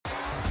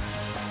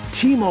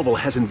T-Mobile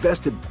has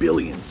invested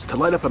billions to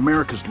light up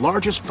America's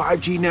largest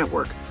 5G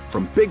network,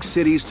 from big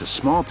cities to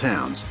small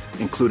towns,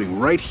 including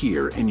right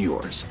here in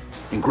yours.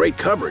 And great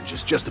coverage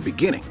is just the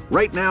beginning.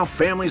 Right now,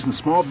 families and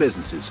small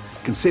businesses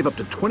can save up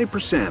to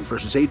 20%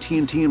 versus AT&T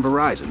and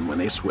Verizon when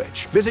they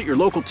switch. Visit your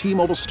local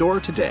T-Mobile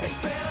store today.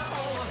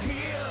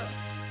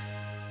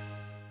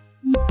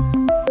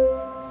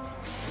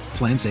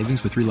 Plan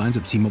savings with 3 lines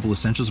of T-Mobile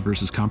Essentials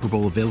versus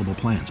comparable available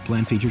plans.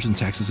 Plan features and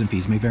taxes and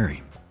fees may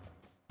vary.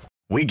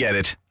 We get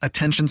it.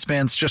 Attention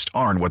spans just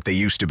aren't what they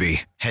used to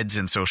be. Heads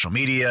in social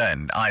media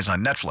and eyes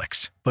on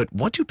Netflix. But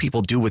what do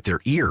people do with their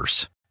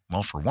ears?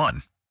 Well, for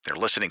one, they're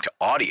listening to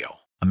audio.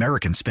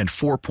 Americans spend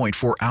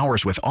 4.4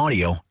 hours with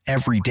audio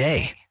every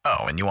day. Oh,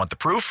 and you want the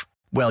proof?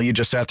 Well, you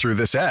just sat through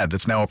this ad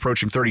that's now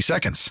approaching 30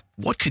 seconds.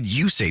 What could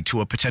you say to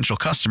a potential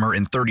customer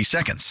in 30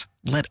 seconds?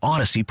 Let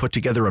Odyssey put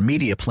together a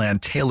media plan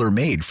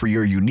tailor-made for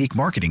your unique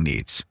marketing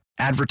needs.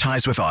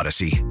 Advertise with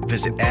Odyssey.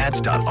 Visit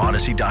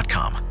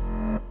ads.odyssey.com.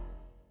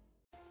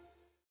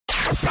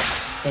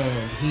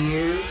 And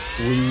here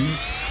we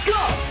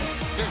go.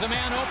 There's a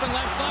man open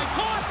left side.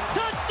 Caught.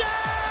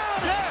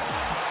 Touchdown!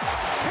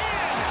 Yeah. 10,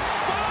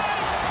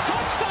 5,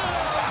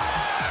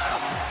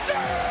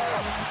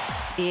 touchdown!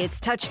 Yeah. It's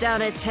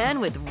Touchdown at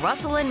 10 with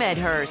Russell and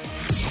Medhurst.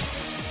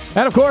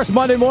 And, of course,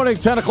 Monday morning,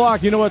 10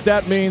 o'clock, you know what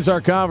that means. Our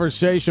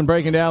conversation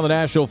breaking down the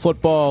National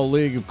Football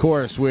League, of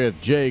course,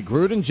 with Jay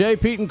Gruden. Jay,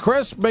 Pete, and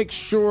Chris, make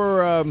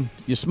sure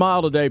you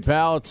smile today,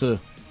 pal. It's a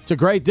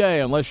great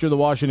day, unless you're the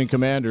Washington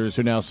Commanders,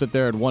 who now sit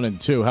there at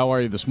 1-2. How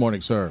are you this morning,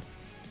 sir?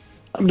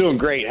 I'm doing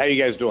great. How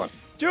you guys doing?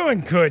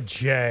 Doing good,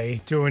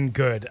 Jay. Doing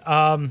good.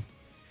 Well,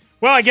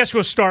 I guess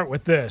we'll start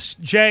with this.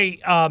 Jay,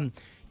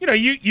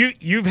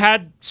 you've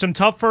had some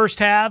tough first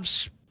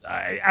halves.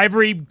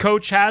 Every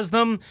coach has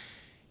them.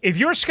 If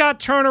you're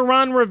Scott Turner,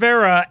 Ron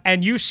Rivera,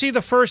 and you see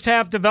the first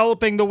half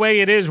developing the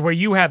way it is, where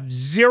you have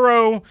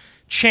zero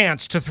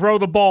chance to throw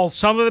the ball,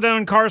 some of it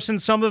on Carson,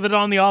 some of it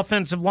on the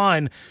offensive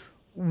line,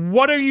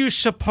 what are you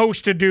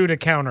supposed to do to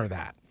counter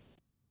that?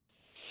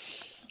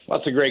 Well,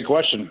 that's a great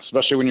question,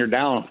 especially when you're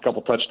down a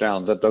couple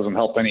touchdowns. That doesn't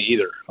help any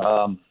either.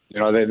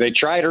 They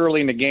tried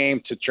early in the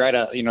game to try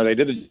to, they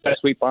did a jet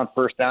sweep on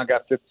first down,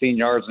 got 15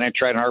 yards, and they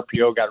tried an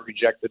RPO, got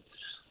rejected.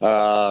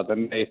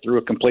 Then they threw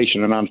a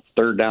completion, and on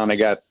third down they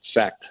got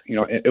sacked.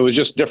 It was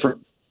just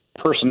different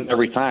person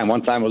every time.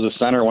 One time it was a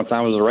center, one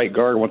time it was a right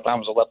guard, one time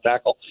it was a left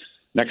tackle,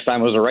 next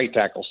time it was a right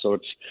tackle. So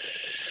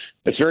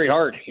it's very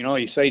hard.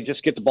 You say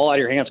just get the ball out of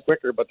your hands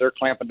quicker, but they're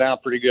clamping down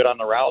pretty good on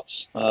the routes.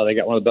 They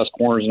got one of the best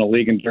corners in the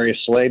league in Darius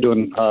Slay,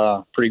 doing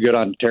pretty good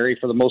on Terry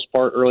for the most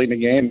part early in the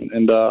game.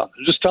 And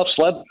just tough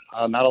sledding.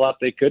 Not a lot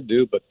they could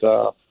do, but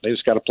they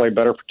just got to play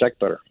better, protect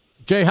better.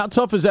 Jay, how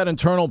tough is that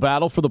internal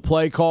battle for the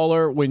play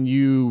caller when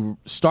you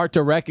start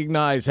to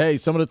recognize, hey,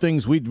 some of the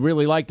things we'd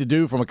really like to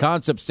do from a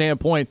concept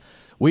standpoint,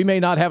 we may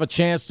not have a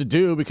chance to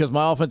do because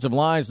my offensive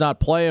line's not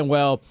playing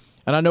well,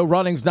 and I know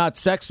running's not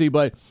sexy,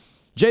 but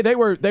Jay, they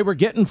were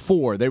getting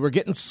 4, they were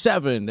getting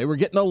 7, they were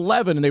getting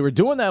 11, and they were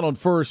doing that on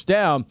first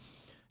down.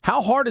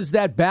 How hard is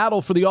that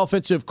battle for the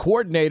offensive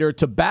coordinator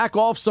to back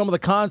off some of the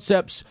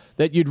concepts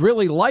that you'd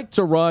really like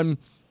to run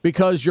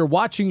because you're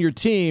watching your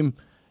team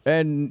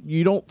and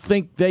you don't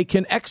think they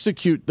can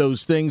execute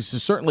those things,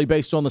 certainly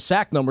based on the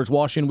sack numbers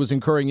Washington was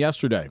incurring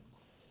yesterday?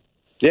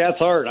 Yeah, it's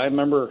hard. I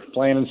remember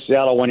playing in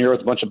Seattle one year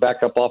with a bunch of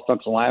backup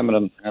offensive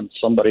linemen, and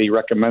somebody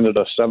recommended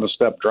a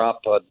 7-step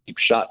drop, deep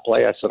shot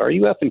play. I said, "Are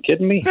you effing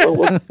kidding me?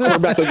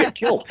 Quarterback will get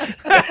killed."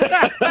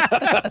 I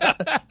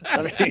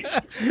mean,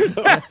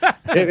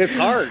 it's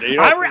hard.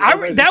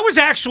 That was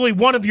actually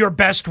one of your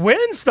best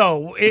wins,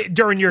 though,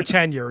 during your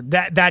tenure.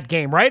 That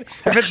game, right?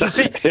 If it's the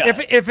same, yeah.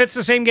 if it's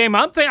the same game,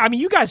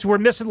 you guys were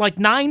missing like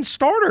 9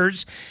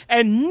 starters,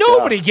 and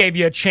nobody gave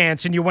you a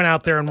chance, and you went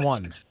out there and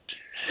won.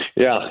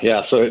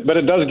 Yeah. So, but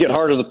it does get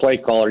harder to play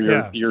caller.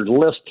 Your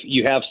list,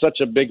 you have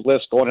such a big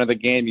list going into the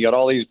game. You got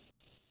all these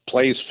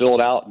plays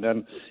filled out, and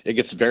then it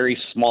gets very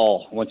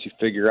small once you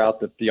figure out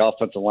that the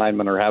offensive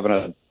linemen are having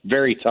a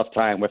very tough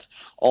time with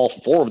all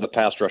 4 of the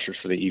pass rushers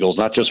for the Eagles,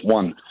 not just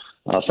one.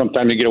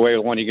 Sometimes you get away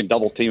with one, you can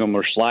double team them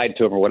or slide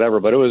to them or whatever.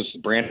 But it was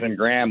Brandon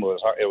Graham,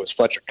 it was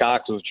Fletcher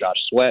Cox, it was Josh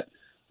Sweat,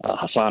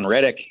 Hassan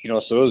Reddick. So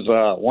it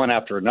was one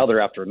after another,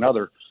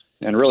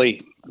 and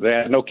really they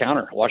had no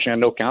counter. Washington had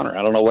no counter.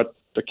 I don't know what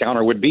the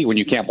counter would be when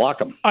you can't block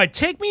them. All right,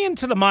 take me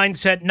into the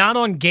mindset, not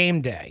on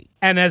game day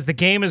and as the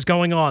game is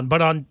going on,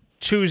 but on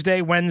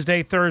Tuesday,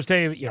 Wednesday,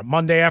 Thursday,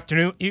 Monday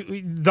afternoon,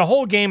 the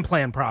whole game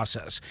plan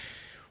process.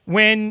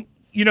 When,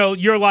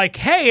 you're like,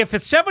 hey, if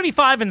it's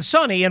 75 and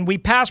sunny and we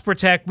pass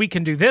protect, we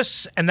can do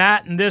this and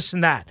that and this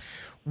and that.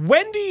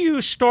 When do you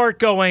start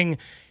going,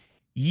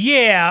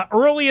 yeah,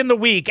 early in the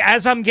week,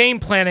 as I'm game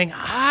planning,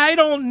 I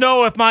don't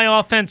know if my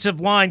offensive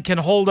line can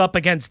hold up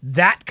against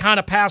that kind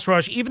of pass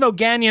rush, even though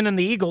Gagnon and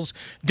the Eagles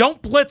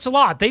don't blitz a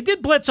lot. They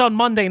did blitz on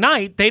Monday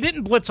night. They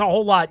didn't blitz a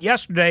whole lot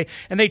yesterday,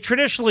 and they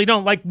traditionally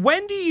don't. Like,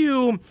 when do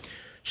you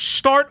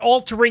start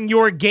altering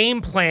your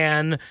game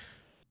plan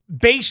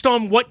based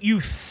on what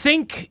you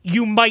think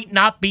you might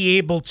not be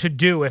able to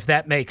do, if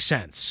that makes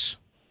sense?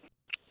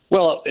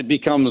 Well, it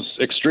becomes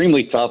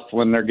extremely tough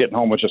when they're getting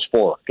home with just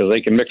 4 because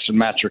they can mix and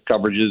match their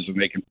coverages and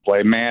they can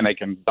play man, they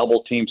can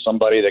double team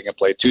somebody, they can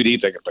play 2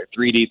 deep, they can play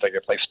 3 deep, they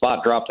can play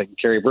spot drop, they can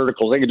carry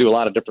verticals, they can do a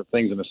lot of different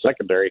things in the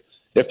secondary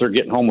if they're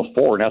getting home with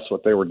 4, and that's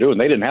what they were doing.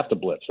 They didn't have to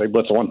blitz. They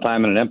blitzed one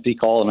time in an empty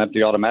call, an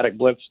empty automatic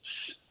blitz,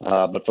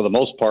 but for the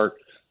most part,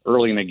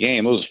 early in the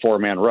game, it was a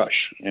 4-man rush.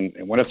 And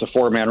when it's a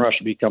 4-man rush,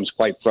 it becomes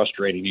quite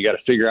frustrating. You got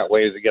to figure out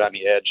ways to get on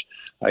the edge.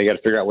 You got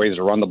to figure out ways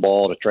to run the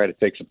ball to try to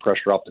take some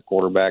pressure off the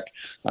quarterback.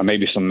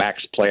 Maybe some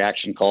max play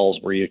action calls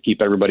where you keep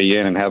everybody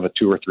in and have a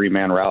 2 or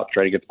 3-man route,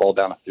 try to get the ball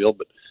down the field.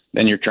 But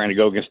then you're trying to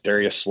go against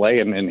Darius Slay,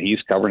 and he's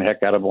covering the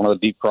heck out of one of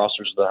the deep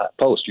crossers of the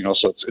post.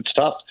 So it's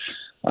tough.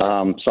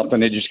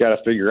 Something they just got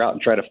to figure out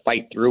and try to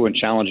fight through and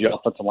challenge the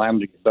offensive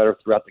lineman to get better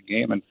throughout the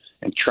game and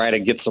try to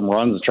get some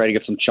runs and try to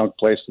get some chunk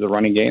plays to the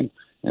running game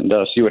and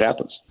see what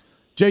happens.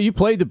 Jay, you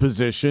played the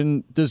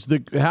position. Does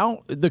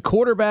the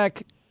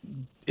quarterback,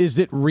 is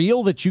it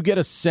real that you get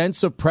a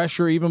sense of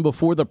pressure even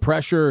before the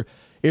pressure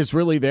is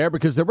really there?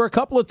 Because there were a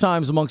couple of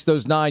times amongst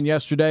those 9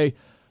 yesterday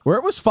where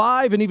it was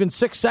 5 and even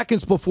 6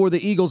 seconds before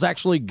the Eagles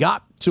actually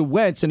got to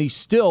Wentz, and he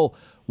still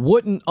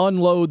wouldn't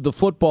unload the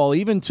football,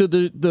 even to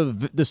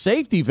the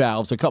safety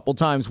valves a couple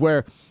times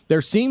where there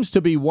seems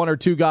to be 1 or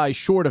 2 guys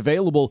short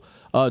available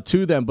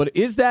to them. But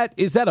is that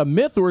a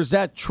myth or is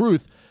that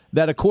truth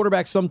that a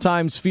quarterback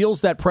sometimes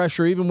feels that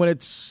pressure even when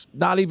it's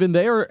not even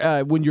there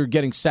when you're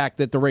getting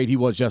sacked at the rate he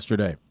was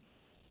yesterday?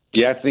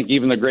 Yeah, I think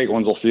even the great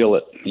ones will feel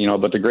it,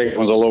 but the great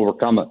ones will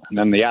overcome it. And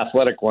then the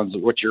athletic ones,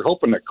 what you're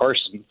hoping that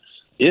Carson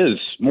is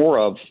more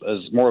of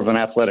an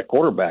athletic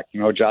quarterback.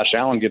 Josh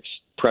Allen gets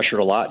pressured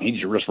a lot, and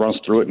he just runs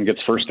through it and gets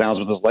first downs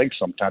with his legs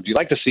sometimes. You'd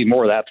like to see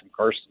more of that from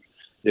Carson,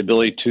 the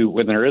ability to,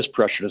 when there is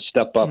pressure, to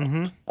step up,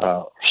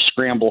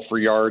 scramble for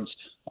yards,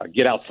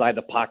 get outside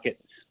the pocket,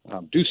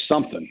 do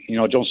something.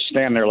 Don't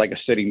stand there like a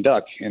sitting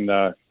duck and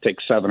take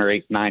 7 or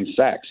 8, 9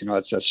 sacks.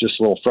 That's just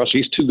a little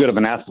frustrating. He's too good of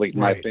an athlete,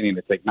 in my opinion,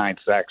 to take 9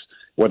 sacks,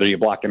 whether you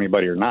block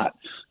anybody or not.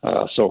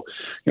 So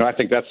I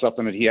think that's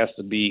something that he has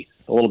to be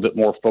a little bit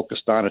more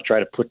focused on, to try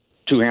to put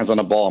 2 hands on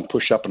the ball and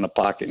push up in the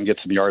pocket and get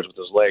some yards with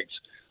his legs.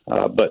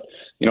 But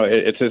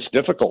it's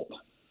difficult.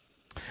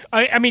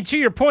 I mean, to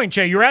your point,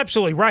 Jay, you're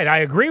absolutely right. I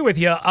agree with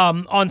you.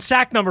 On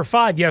sack number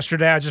 5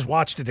 yesterday, I just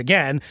watched it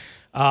again.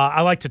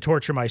 I like to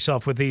torture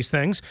myself with these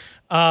things.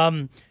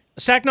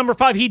 Sack number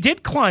 5, he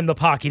did climb the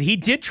pocket. He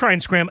did try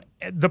and scramble.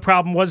 The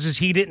problem was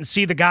he didn't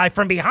see the guy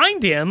from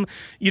behind him,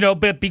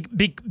 but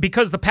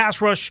because the pass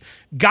rush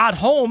got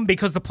home,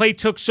 because the play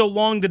took so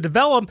long to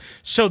develop.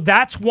 So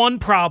that's one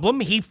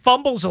problem. He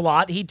fumbles a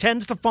lot. He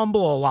tends to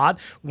fumble a lot,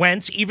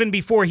 Wentz, even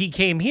before he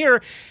came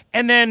here.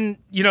 And then,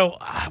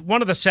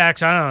 one of the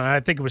sacks, I don't know,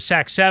 I think it was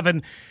sack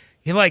 7,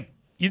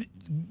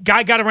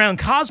 guy got around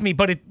Cosme,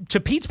 but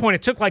to Pete's point,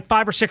 it took like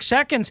 5 or 6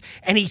 seconds,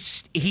 and he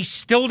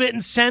still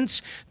didn't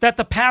sense that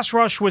the pass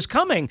rush was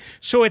coming.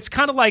 So it's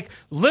kind of like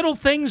little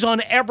things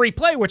on every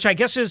play, which I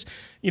guess is,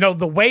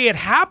 the way it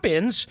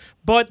happens.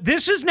 But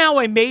this is now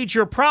a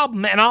major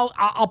problem, and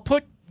I'll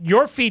put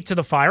your feet to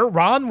the fire.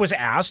 Ron was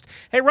asked,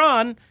 "Hey,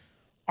 Ron,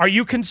 are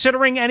you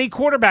considering any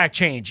quarterback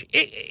change?"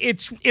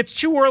 It's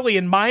too early,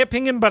 in my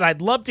opinion, but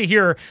I'd love to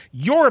hear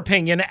your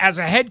opinion as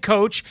a head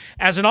coach,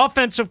 as an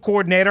offensive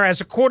coordinator,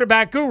 as a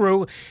quarterback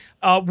guru.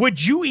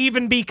 Would you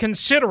even be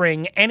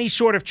considering any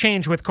sort of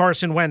change with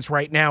Carson Wentz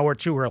right now, or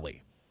too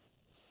early?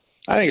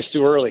 I think it's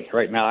too early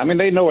right now. I mean,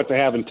 they know what they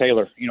have in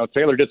Taylor.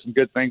 Taylor did some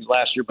good things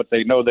last year, but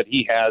they know that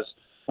he has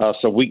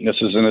some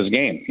weaknesses in his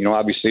game.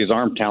 Obviously his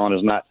arm talent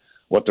is not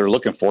what they're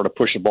looking for to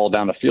push the ball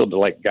down the field to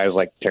like guys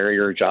like Terry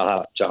or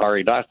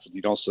Jahari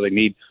Dotson, so they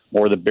need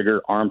more of the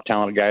bigger arm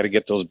talented guy to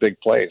get those big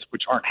plays,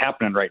 which aren't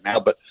happening right now,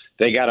 but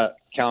they got to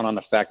count on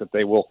the fact that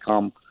they will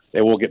come.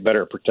 They will get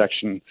better at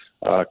protection.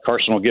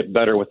 Carson will get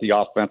better with the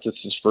offense. It's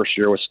his first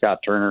year with Scott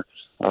Turner,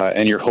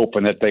 and you're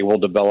hoping that they will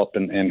develop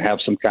and have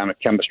some kind of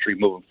chemistry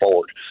moving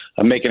forward.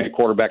 Making a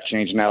quarterback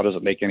change now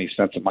doesn't make any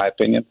sense in my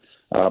opinion,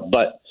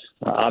 but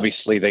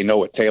obviously, they know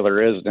what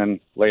Taylor is. Then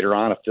later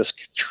on, if this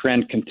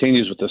trend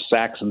continues with the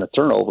sacks and the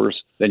turnovers,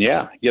 then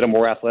get a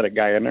more athletic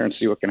guy in there and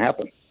see what can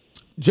happen.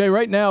 Jay,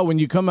 right now, when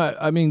you come out,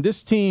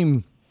 this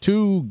team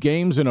 2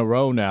 games in a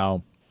row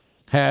now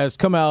has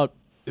come out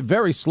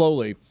very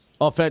slowly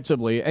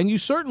offensively, and you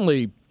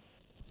certainly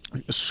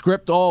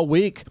script all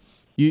week.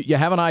 You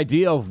have an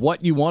idea of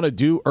what you want to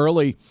do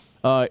early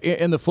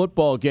in the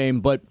football game,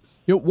 but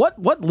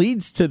what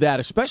leads to that,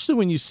 especially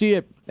when you see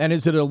it, and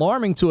is it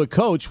alarming to a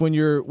coach when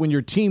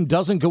your team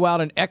doesn't go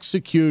out and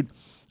execute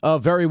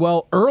very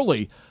well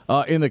early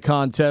in the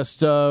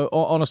contest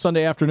on a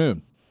Sunday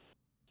afternoon?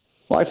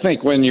 Well, I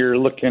think when you're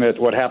looking at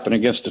what happened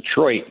against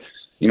Detroit,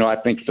 I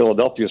think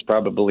Philadelphia is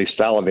probably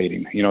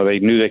salivating. They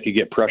knew they could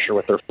get pressure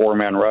with their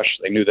 4-man rush.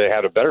 They knew they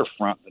had a better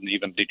front than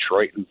even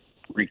Detroit, and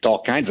wreaked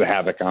all kinds of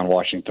havoc on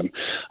Washington.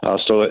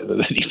 So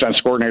the defense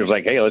coordinator was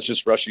like, hey, let's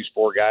just rush these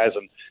 4 guys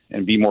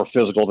and be more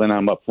physical than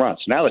them up front.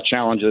 So now the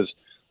challenge is,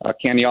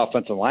 can the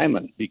offensive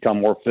linemen become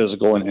more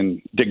physical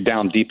and dig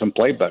down deep and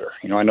play better?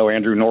 I know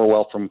Andrew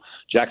Norwell from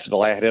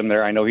Jacksonville, I had him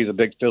there. I know he's a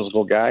big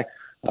physical guy.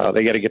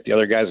 they got to get the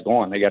other guys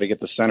going. They got to get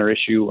the center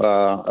issue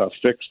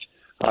fixed.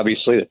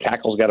 Obviously, the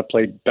tackle's got to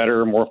play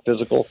better, more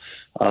physical.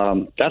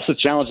 That's the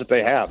challenge that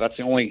they have. That's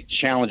the only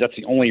challenge. That's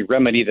the only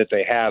remedy that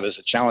they have is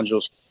to challenge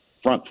those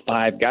front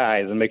five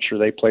guys and make sure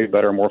they play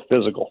better, more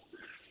physical.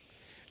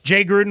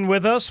 Jay Gruden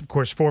with us, of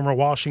course, former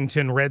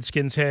Washington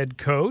Redskins head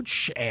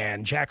coach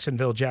and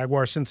Jacksonville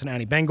Jaguars,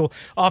 Cincinnati Bengal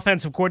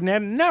offensive coordinator,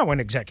 now an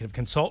executive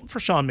consultant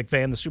for Sean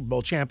McVay and the Super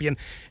Bowl champion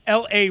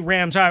L.A.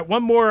 Rams. All right,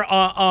 one more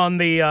on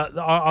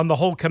the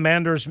whole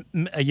Commanders,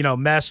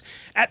 mess.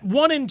 At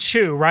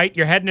 1-2, right?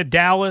 You're heading to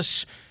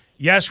Dallas.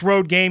 Yes,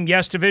 road game.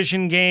 Yes,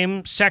 division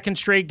game. Second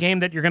straight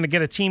game that you're going to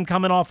get a team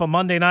coming off a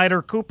Monday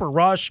nighter. Cooper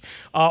Rush,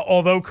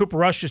 although Cooper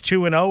Rush is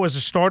 2-0 as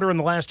a starter in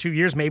the last 2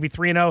 years, maybe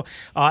 3-0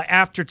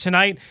 after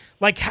tonight.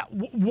 Like,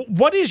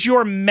 what is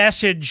your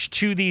message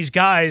to these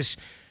guys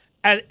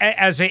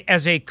as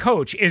a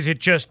coach? Is it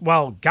just,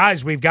 well,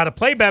 guys, we've got to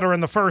play better in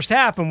the first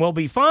half and we'll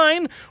be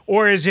fine?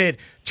 Or is it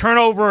turn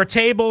over a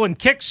table and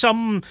kick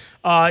some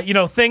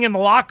thing in the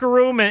locker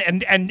room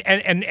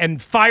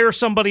and fire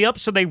somebody up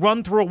so they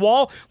run through a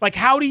wall? Like,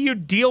 how do you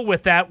deal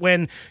with that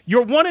when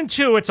you're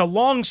 1-2? It's a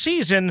long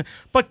season,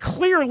 but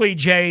clearly,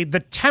 Jay, the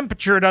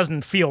temperature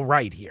doesn't feel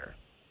right here.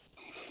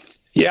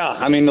 Yeah,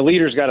 I mean, the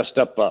leader's got to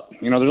step up.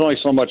 There's only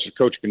so much a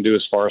coach can do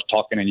as far as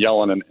talking and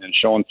yelling and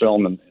showing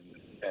film and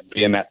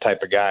being that type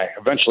of guy.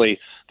 Eventually,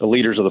 the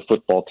leaders of the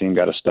football team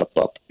got to step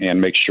up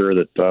and make sure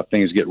that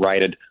things get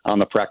righted on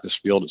the practice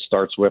field. It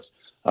starts with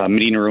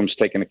meeting rooms,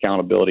 taking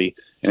accountability,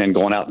 and then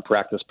going out and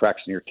practicing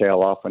your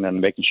tail off, and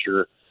then making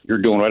sure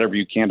you're doing whatever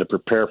you can to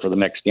prepare for the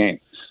next game.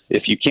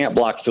 If you can't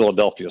block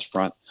Philadelphia's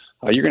front,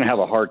 you're going to have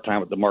a hard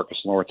time with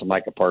DeMarcus Lawrence and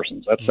Micah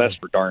Parsons. That's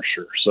for darn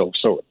sure. So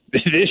the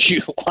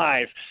issue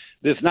lies,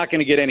 it's not going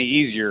to get any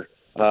easier.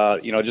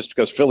 Just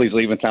because Philly's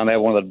leaving town, they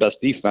have one of the best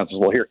defenses.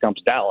 Well, here comes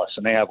Dallas,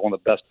 and they have one of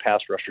the best pass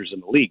rushers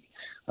in the league.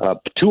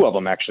 Two of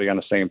them actually on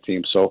the same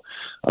team. So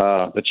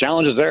the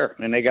challenge is there,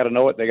 and they got to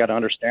know it. They got to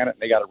understand it.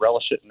 And they got to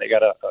relish it, and they got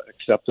to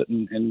accept it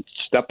and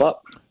step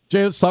up.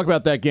 Jay, let's talk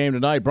about that game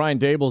tonight. Brian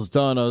Daboll's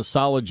done a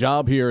solid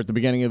job here at the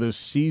beginning of this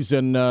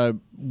season.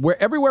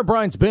 Everywhere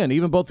Brian's been,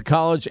 even both the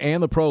college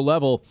and the pro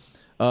level,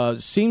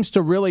 seems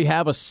to really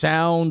have a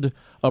sound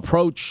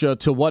approach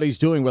to what he's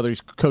doing, whether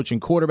he's coaching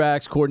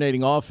quarterbacks,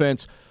 coordinating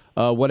offense,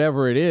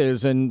 whatever it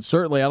is. And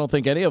certainly I don't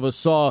think any of us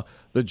saw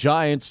the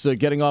Giants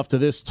getting off to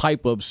this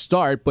type of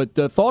start. But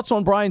thoughts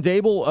on Brian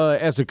Daboll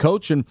as a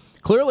coach, and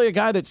clearly a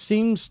guy that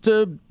seems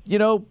to,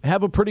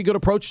 have a pretty good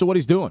approach to what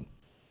he's doing.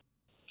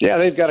 Yeah,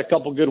 they've got a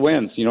couple good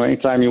wins.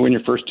 Anytime you win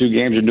your first two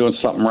games, you're doing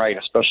something right,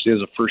 especially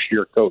as a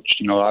first-year coach.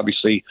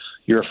 Obviously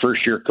you're a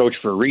first-year coach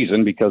for a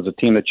reason, because the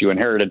team that you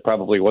inherited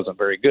probably wasn't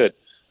very good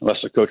unless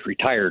the coach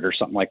retired or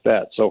something like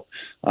that. So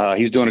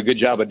he's doing a good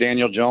job with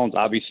Daniel Jones.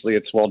 Obviously,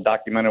 it's well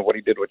documented what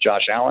he did with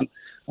Josh Allen,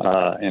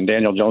 and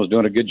Daniel Jones is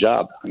doing a good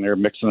job. And they're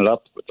mixing it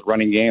up with the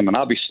running game. And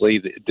obviously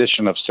the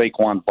addition of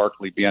Saquon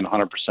Barkley being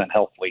 100%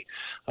 healthy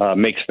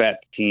makes that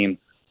team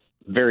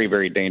very,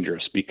 very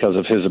dangerous because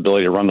of his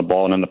ability to run the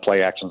ball and then the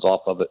play actions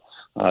off of it.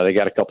 They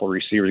got a couple of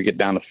receivers to get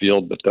down the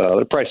field, but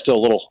they're probably still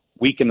a little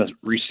weak in the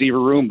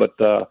receiver room, but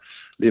the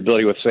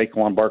ability with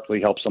Saquon Barkley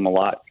helps them a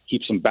lot,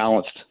 keeps them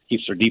balanced,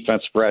 keeps their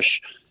defense fresh,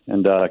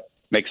 and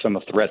makes them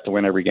a threat to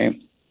win every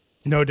game.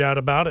 No doubt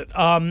about it.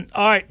 All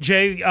right,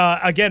 Jay,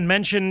 again,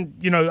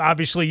 mentioned,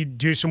 obviously you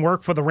do some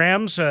work for the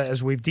Rams,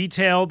 as we've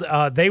detailed.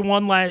 They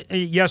won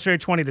yesterday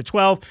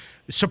 20-12.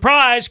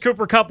 Surprise,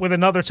 Cooper Kupp with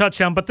another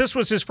touchdown, but this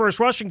was his first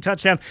rushing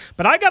touchdown.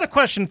 But I got a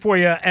question for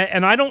you,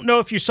 and I don't know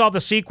if you saw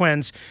the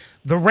sequence.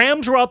 The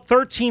Rams were up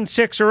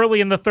 13-6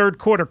 early in the third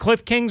quarter.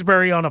 Cliff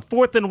Kingsbury on a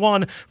 4th and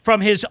 1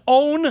 from his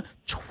own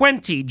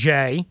 20,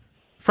 Jay.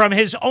 From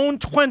his own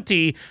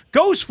 20,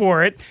 goes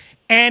for it.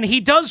 And he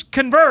does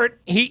convert.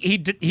 He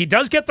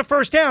does get the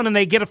first down, and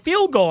they get a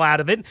field goal out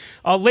of it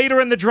later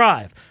in the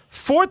drive.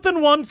 4th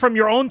and 1 from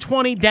your own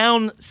 20,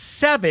 down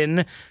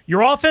 7.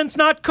 Your offense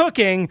not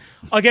cooking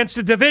against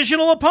a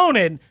divisional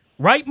opponent.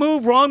 Right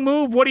move, wrong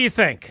move. What do you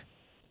think?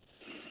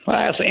 Well,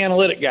 that's the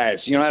analytic guys.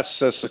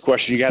 That's the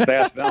question you got to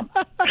ask them.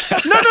 No,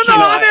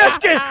 I'm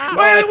asking.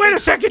 Wait a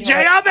second,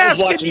 Jay. I'm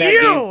asking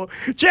you.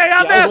 Jay,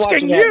 I'm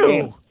asking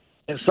you.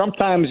 And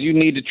sometimes you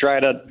need to try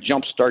to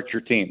jumpstart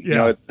your team.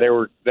 Yeah.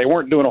 They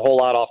weren't doing a whole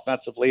lot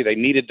offensively. They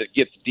needed to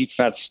get the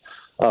defense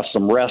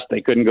some rest.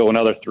 They couldn't go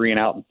another 3 and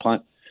out and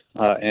punt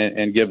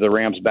and give the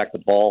Rams back the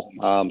ball.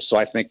 So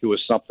I think it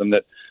was something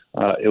that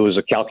it was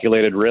a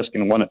calculated risk,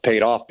 and one that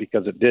paid off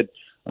because it did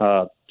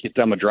get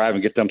them a drive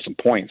and get them some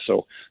points.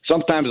 So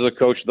sometimes as a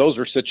coach, those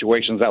are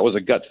situations that was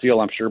a gut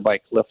feel, I'm sure, by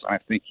Cliff. I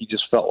think he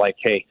just felt like,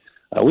 hey,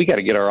 we got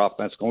to get our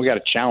offense going. We got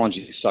to challenge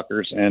these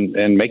suckers and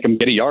make them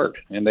get a yard,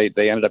 and they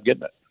ended up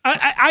getting it.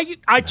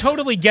 I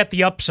totally get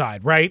the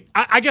upside, right?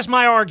 I guess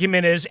my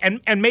argument is,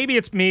 and maybe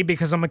it's me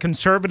because I'm a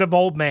conservative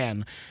old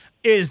man,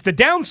 is the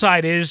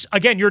downside is,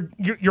 again,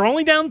 you're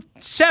only down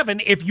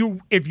 7 if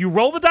you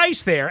roll the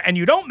dice there and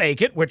you don't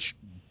make it, which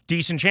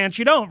decent chance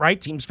you don't,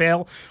 right? Teams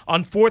fail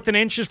on 4th and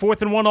inches,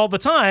 4th and 1 all the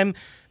time.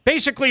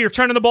 basically you're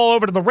turning the ball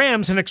over to the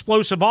Rams, an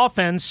explosive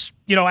offense,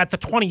 at the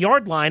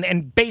 20-yard line,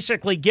 and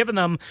basically giving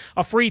them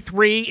a free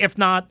 3, if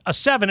not a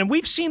 7. And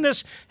we've seen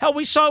this. Hell,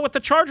 we saw it with the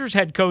Chargers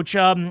head coach.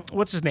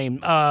 What's his name?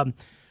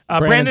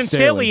 Brandon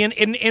Staley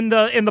in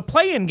the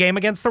play-in game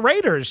against the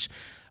Raiders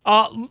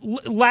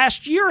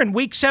last year in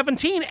Week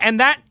 17, and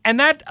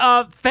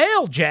that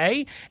failed,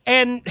 Jay.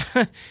 And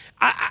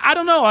I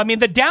don't know. I mean,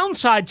 the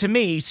downside to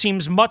me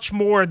seems much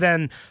more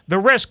than the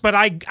risk, but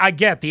I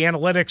get the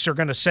analytics are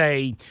going to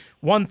say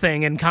one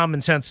thing and common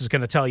sense is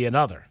going to tell you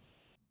another.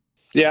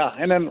 Yeah,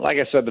 and then, like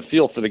I said, the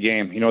feel for the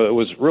game. It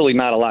was really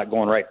not a lot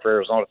going right for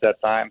Arizona at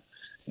that time,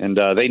 and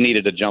they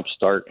needed a jump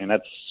start, and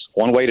that's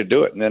one way to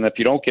do it. And then if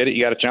you don't get it,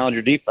 you got to challenge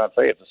your defense.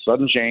 Hey, it's a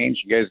sudden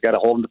change. You guys got to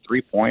hold them to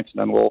 3 points,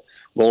 and then we'll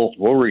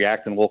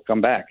react and we'll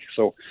come back.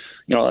 So,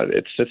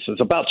 it's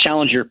about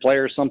challenging your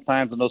players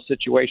sometimes in those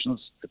situations.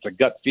 It's a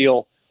gut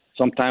feel.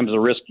 Sometimes the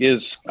risk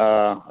is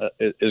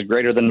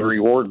greater than the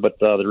reward, but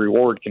the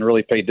reward can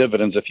really pay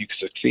dividends if you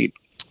succeed.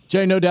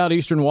 Jay, no doubt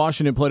Eastern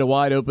Washington played a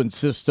wide-open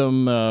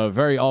system,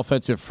 very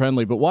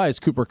offensive-friendly, but why is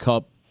Cooper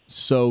Kupp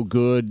so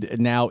good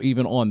now,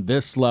 even on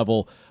this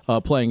level,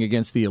 playing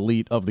against the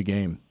elite of the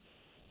game?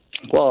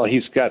 Well,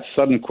 he's got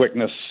sudden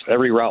quickness.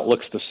 Every route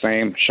looks the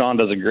same. Sean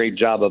does a great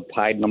job of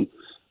hiding them,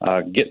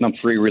 getting them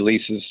free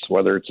releases,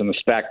 whether it's in the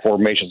stack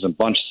formations and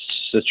bunch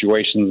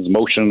situations,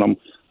 motioning them,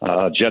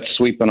 jet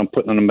sweeping them,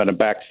 putting them in the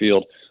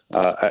backfield.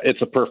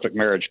 It's a perfect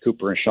marriage,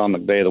 Cooper and Sean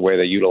McVay, the way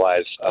they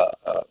utilize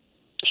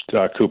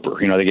Cooper.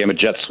 They gave him a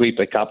jet sweep.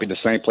 They copied the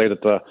same play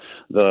that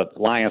the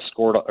Lions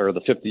scored, or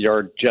the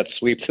 50-yard jet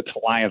sweep that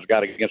the Lions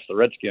got against the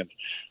Redskins.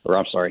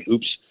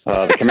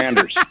 The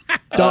Commanders.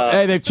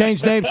 Hey, they've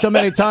changed names so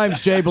many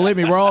times, Jay. Believe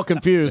me, we're all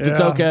confused. Yeah.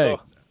 It's okay.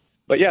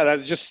 But yeah,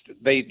 that's just,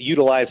 they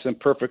utilize him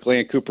perfectly,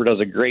 and Cooper does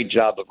a great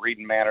job of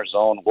reading man or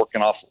zone,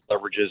 working off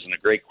leverages, and a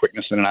great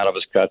quickness in and out of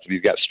his cuts, and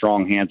he's got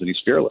strong hands, and he's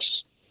fearless.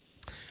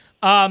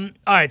 All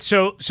right,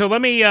 so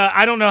let me.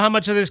 I don't know how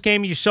much of this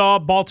game you saw.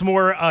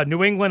 Baltimore,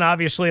 New England,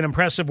 obviously an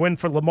impressive win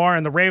for Lamar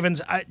and the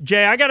Ravens.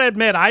 Jay, I got to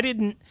admit, I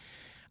didn't.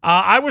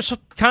 I was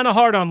kind of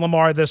hard on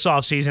Lamar this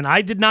offseason.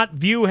 I did not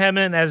view him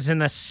as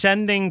an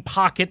ascending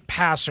pocket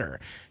passer.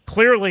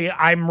 Clearly,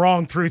 I'm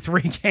wrong through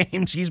 3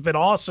 games. He's been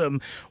awesome.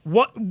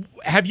 What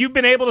have you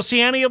been able to see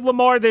any of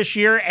Lamar this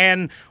year?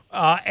 And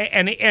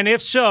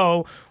if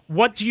so,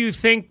 what do you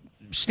think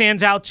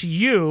stands out to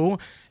you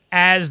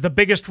as the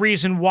biggest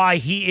reason why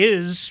he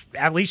is,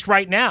 at least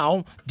right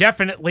now,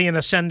 definitely an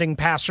ascending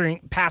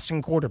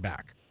passing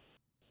quarterback?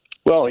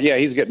 Well, yeah,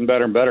 he's getting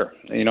better and better.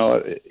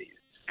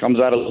 Comes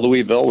out of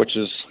Louisville, which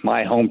is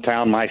my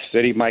hometown, my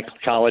city, my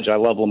college. I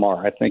love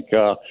Lamar. I think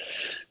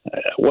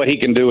what he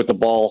can do with the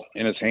ball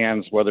in his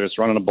hands, whether it's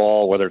running the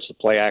ball, whether it's the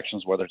play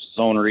actions, whether it's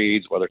zone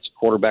reads, whether it's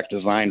quarterback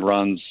designed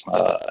runs,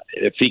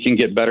 if he can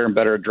get better and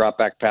better at drop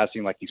back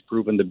passing like he's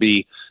proven to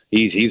be,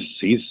 he's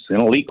an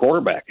elite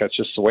quarterback. That's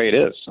just the way it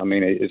is. I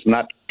mean, it's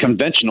not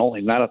conventional.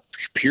 He's not a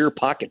pure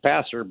pocket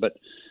passer, but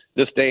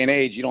this day and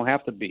age, you don't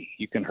have to be.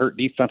 You can hurt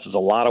defenses a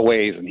lot of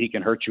ways, and he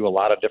can hurt you a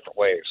lot of different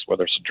ways,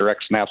 whether it's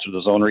direct snaps or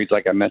the zone reads,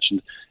 like I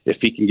mentioned. If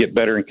he can get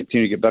better and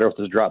continue to get better with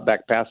his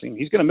drop-back passing,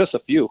 he's going to miss a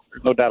few.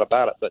 There's no doubt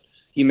about it, but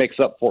he makes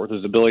up for it with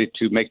his ability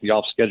to make the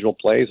off-schedule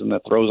plays and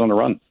the throws on the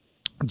run.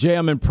 Jay,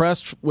 I'm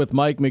impressed with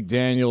Mike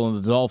McDaniel and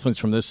the Dolphins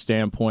from this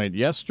standpoint.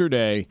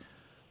 Yesterday,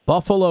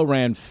 Buffalo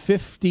ran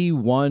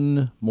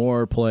 51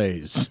 more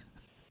plays.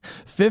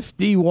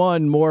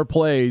 51 more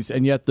plays,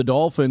 and yet the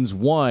Dolphins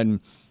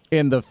won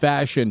in the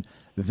fashion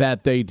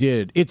that they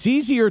did. It's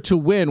easier to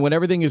win when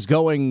everything is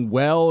going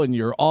well and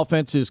your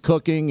offense is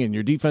cooking and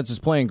your defense is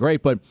playing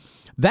great, but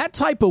that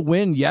type of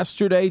win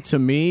yesterday, to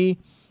me,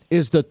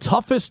 is the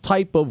toughest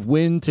type of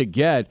win to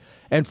get.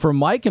 And for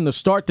Mike and the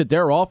start that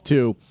they're off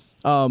to,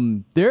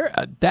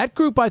 that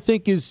group, I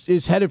think,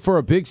 is headed for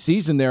a big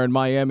season there in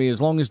Miami as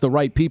long as the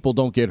right people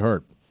don't get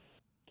hurt.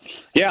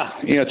 Yeah,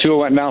 Tua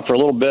went down for a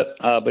little bit,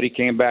 but he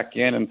came back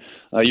in, and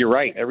you're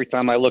right. Every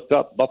time I looked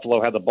up,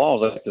 Buffalo had the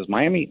ball. I was like, does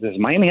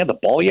Miami have the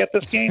ball yet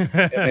this game?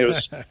 And it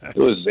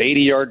was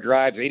 80-yard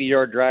drives,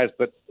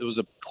 but it was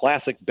a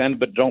classic bend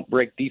but don't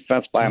break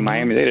defense by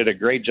Miami. They did a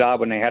great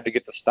job when they had to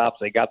get the stops.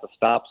 They got the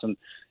stops, and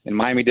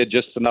Miami did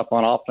just enough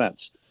on offense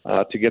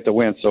to get the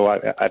win. So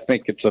I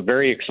think it's a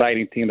very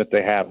exciting team that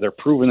they have. They're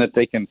proving that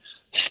they can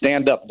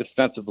stand up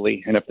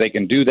defensively, and if they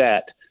can do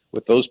that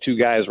with those 2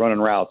 guys running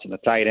routes and the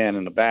tight end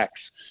and the backs,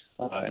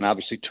 and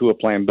obviously Tua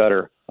playing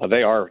better,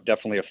 they are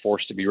definitely a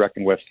force to be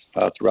reckoned with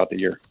throughout the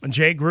year.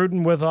 Jay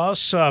Gruden with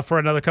us for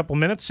another couple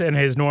minutes in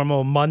his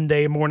normal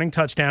Monday morning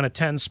touchdown at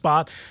 10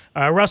 spot.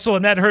 Russell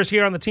and Medhurst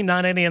here on the Team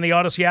 980 and the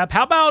Odyssey app.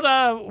 How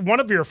about one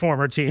of your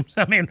former teams?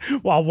 I mean,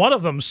 while one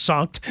of them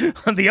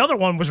sunked, the other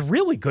one was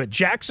really good.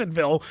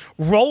 Jacksonville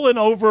rolling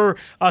over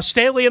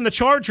Staley and the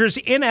Chargers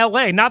in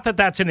L.A. Not that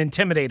that's an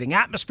intimidating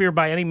atmosphere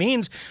by any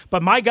means,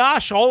 but my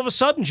gosh, all of a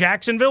sudden,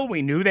 Jacksonville,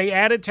 we knew they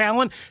added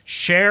talent.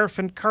 Sheriff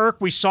and Kirk,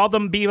 we saw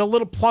them be a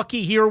little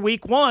plucky here easier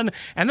week one,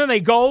 and then they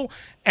go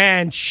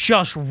and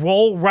just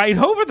roll right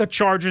over the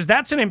Chargers.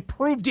 That's an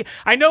improved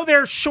I know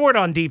they're short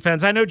on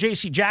defense. I know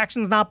J.C.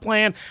 Jackson's not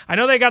playing. I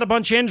know they got a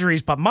bunch of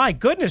injuries, but my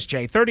goodness,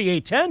 Jay,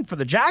 38-10 for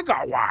the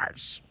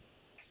Jaguars.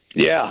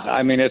 Yeah,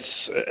 I mean, it's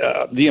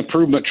the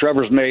improvement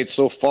Trevor's made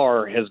so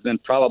far has been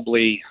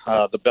probably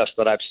the best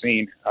that I've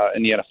seen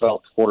in the NFL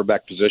at the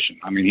quarterback position.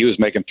 I mean, he was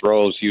making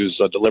throws. He was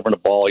delivering the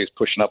ball. He was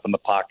pushing up in the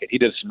pocket. He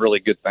did some really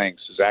good things.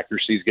 His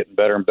accuracy is getting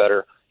better and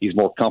better. He's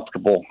more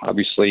comfortable.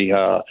 Obviously,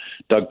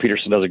 Doug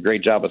Peterson does a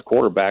great job with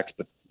quarterbacks,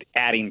 but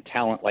adding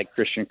talent like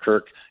Christian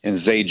Kirk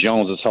and Zay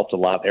Jones has helped a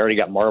lot. They already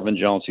got Marvin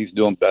Jones. He's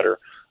doing better.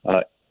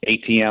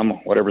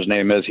 ATM, whatever his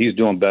name is, he's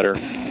doing better.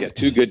 They got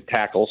two good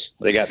tackles.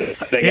 They got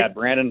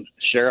Brandon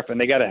Sheriff, and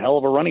they got a hell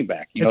of a running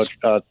back. It's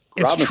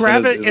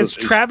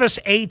Travis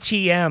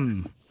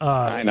ATM.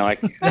 I know. I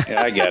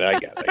get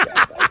it.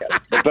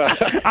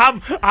 But,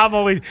 I'm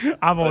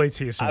only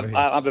teasing.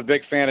 I'm a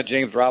big fan of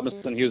James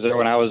Robinson. He was there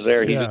when I was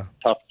there. He's a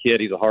tough kid.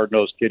 He's a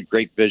hard-nosed kid.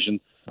 Great vision.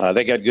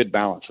 They got good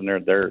balance, and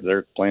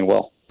they're playing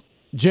well.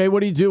 Jay,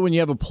 what do you do when you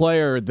have a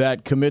player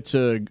that commits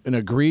an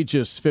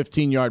egregious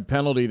 15-yard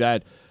penalty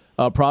that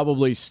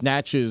probably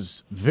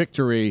snatches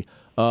victory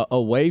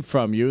away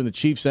from you, and the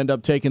Chiefs end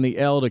up taking the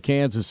L to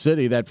Kansas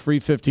City? That free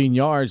 15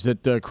 yards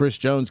that Chris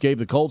Jones gave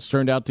the Colts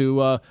turned out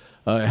to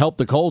help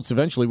the Colts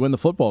eventually win the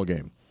football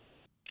game.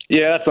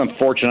 Yeah, that's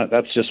unfortunate.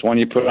 That's just one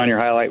you put on your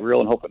highlight reel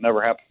and hope it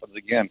never happens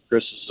again.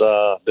 Chris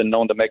has been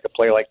known to make a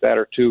play like that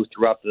or two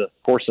throughout the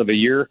course of a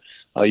year.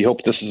 You hope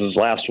this is his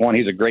last one.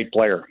 He's a great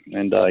player,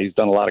 and he's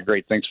done a lot of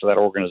great things for that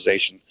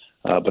organization.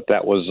 But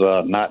that was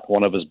not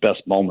one of his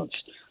best moments.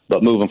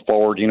 But moving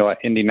forward,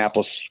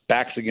 Indianapolis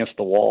backs against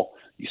the wall.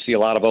 You see a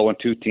lot of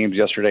 0-2 teams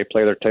yesterday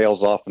play their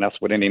tails off, and that's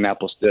what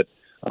Indianapolis did.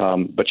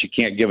 But you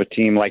can't give a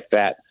team like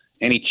that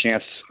any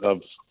chance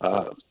of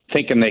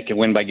thinking they can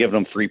win by giving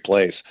them free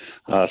plays,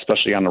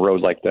 especially on the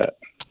road like that.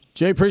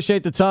 Jay,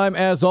 appreciate the time.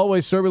 As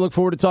always, sir, we look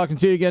forward to talking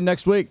to you again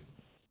next week.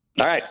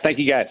 All right. Thank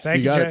you, guys.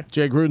 Thank you, Jay.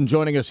 Jay Gruden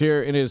joining us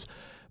here in his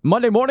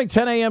Monday morning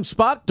 10 a.m.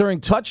 spot during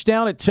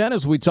Touchdown at 10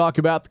 as we talk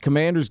about the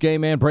Commanders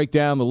game and break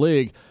down the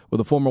league with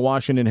a former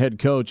Washington head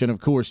coach and, of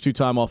course,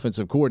 two-time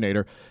offensive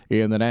coordinator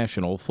in the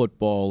National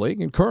Football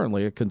League and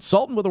currently a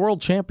consultant with the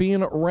world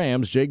champion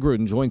Rams. Jay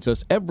Gruden joins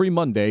us every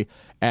Monday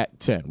at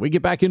 10. We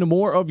get back into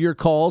more of your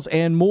calls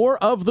and more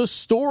of the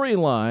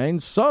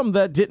storylines, some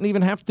that didn't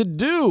even have to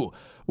do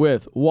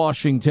with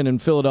Washington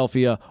and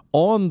Philadelphia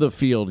on the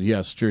field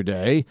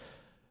yesterday.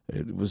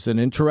 It was an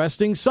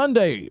interesting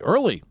Sunday,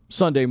 early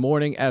Sunday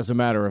morning, as a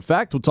matter of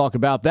fact. We'll talk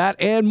about that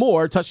and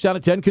more. Touchdown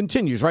at 10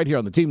 continues right here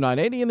on the Team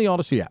 980 and the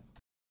Odyssey app.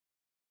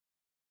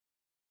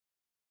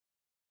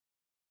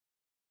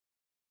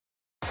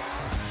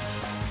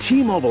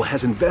 T-Mobile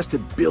has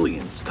invested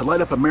billions to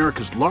light up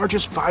America's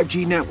largest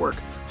 5G network,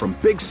 from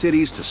big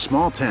cities to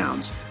small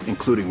towns,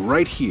 including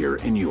right here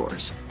in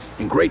yours.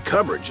 And great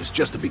coverage is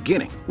just the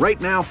beginning.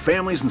 Right now,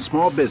 families and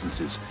small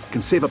businesses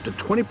can save up to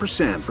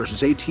 20%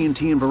 versus AT&T and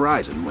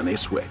Verizon when they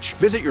switch.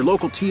 Visit your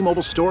local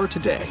T-Mobile store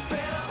today.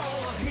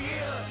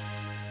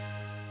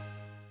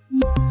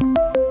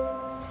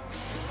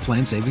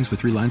 Plan savings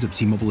with 3 lines of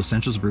T-Mobile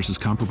Essentials versus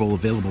comparable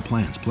available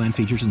plans. Plan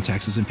features and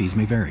taxes and fees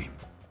may vary.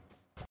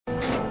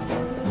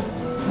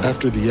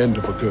 After the end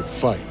of a good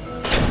fight,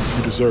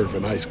 you deserve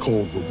an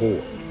ice-cold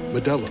reward.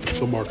 Modelo is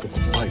the mark of a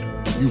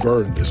fighter. You've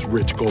earned this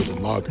rich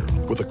golden lager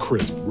with a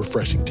crisp,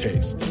 refreshing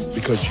taste.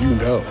 Because you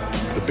know,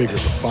 the bigger the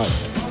fight,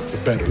 the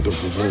better the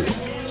reward.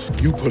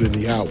 You put in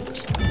the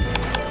hours,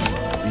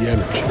 the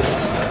energy,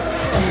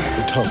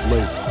 the tough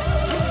labor.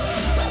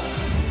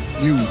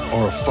 You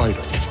are a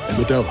fighter,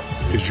 and Modelo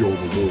is your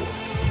reward.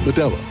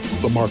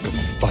 Modelo, the mark of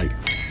a fighter.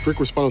 Drink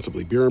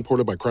responsibly. Beer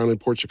imported by Crown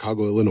Imports,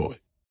 Chicago, Illinois.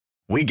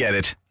 We get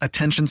it.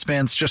 Attention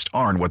spans just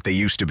aren't what they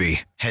used to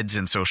be. Heads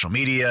in social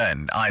media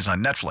and eyes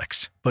on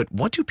Netflix. But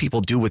what do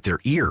people do with their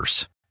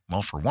ears?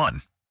 Well, for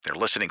one, they're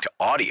listening to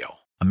audio.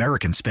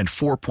 Americans spend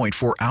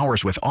 4.4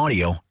 hours with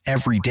audio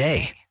every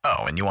day. Oh,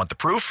 and you want the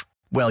proof?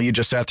 Well, you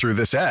just sat through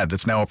this ad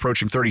that's now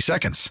approaching 30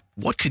 seconds.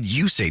 What could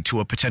you say to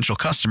a potential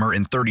customer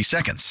in 30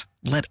 seconds?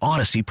 Let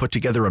Odyssey put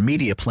together a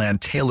media plan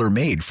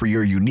tailor-made for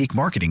your unique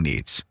marketing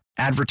needs.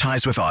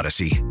 Advertise with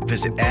Odyssey.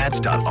 Visit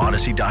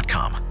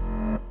ads.odyssey.com.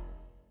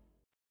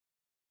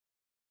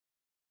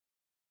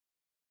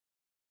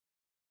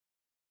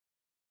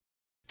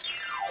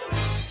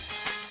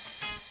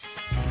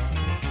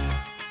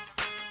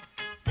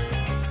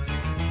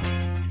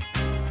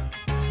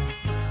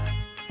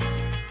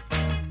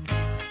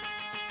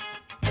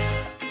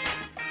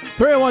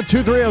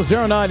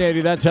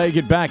 (301-230-0980). That's how you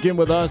get back in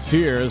with us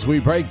here as we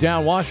break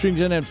down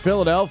Washington and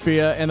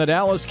Philadelphia and the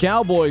Dallas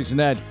Cowboys and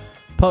that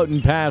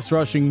potent pass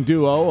rushing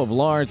duo of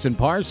Lawrence and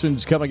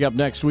Parsons coming up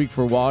next week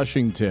for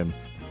Washington.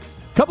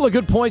 A couple of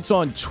good points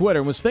on Twitter.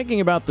 I was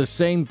thinking about the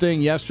same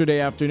thing yesterday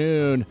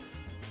afternoon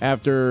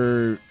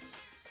after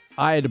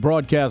I had to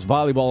broadcast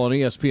volleyball on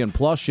ESPN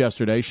Plus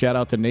yesterday. Shout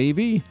out to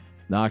Navy,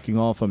 knocking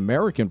off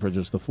American for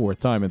just the 4th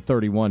time in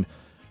 31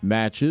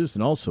 matches.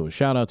 And also a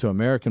shout out to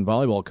American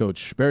volleyball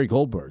coach Barry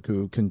Goldberg,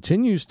 who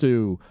continues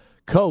to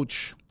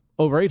coach,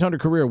 over 800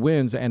 career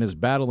wins, and is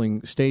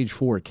battling stage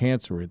 4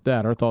 cancer at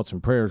that. Our thoughts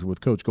and prayers with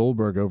Coach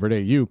Goldberg over at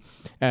AU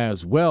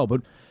as well.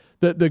 But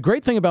the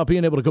great thing about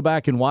being able to go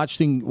back and watch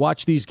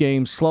these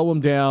games, slow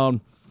them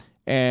down,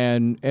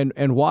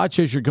 and watch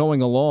as you're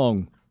going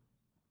along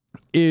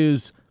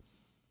is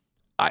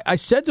I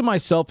said to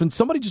myself, and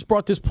somebody just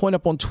brought this point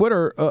up on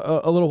Twitter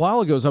a little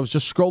while ago as I was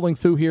just scrolling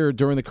through here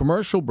during the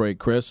commercial break,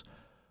 Chris.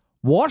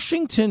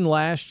 Washington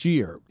last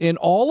year, in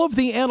all of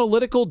the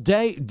analytical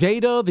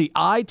data, the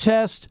eye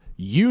test,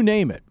 you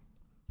name it,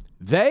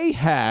 they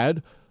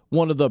had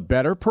one of the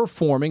better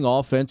performing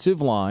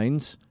offensive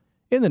lines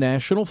in the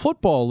National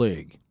Football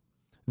League.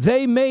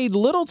 They made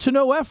little to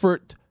no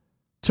effort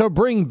to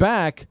bring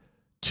back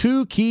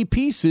 2 key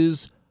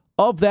pieces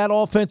of that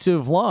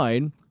offensive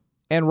line.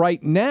 And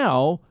right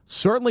now,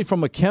 certainly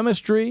from a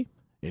chemistry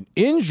and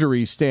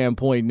injury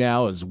standpoint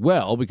now as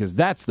well, because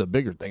that's the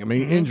bigger thing. I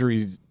mean,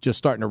 injuries just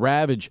starting to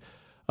ravage,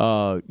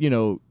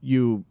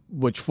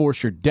 which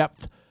force your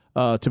depth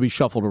to be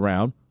shuffled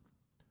around.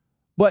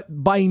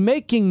 But by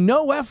making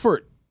no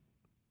effort,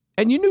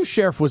 and you knew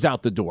Sheriff was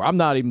out the door. I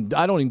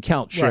don't even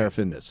count Sheriff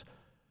in this.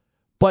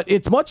 But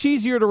it's much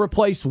easier to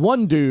replace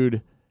one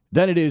dude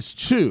than it is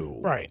 2.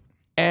 Right.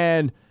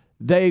 And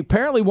they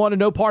apparently wanted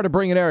no part of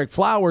bringing Eric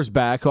Flowers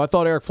back, who I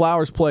thought Eric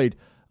Flowers played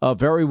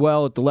very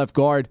well at the left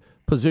guard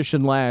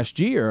position last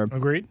year.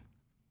 Agreed.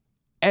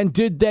 And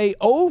did they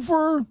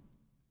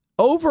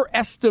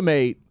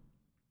overestimate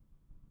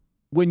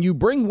when you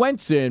bring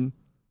Wentz in,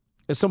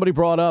 as somebody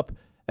brought up,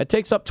 it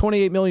takes up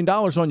 $28 million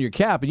on your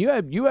cap, and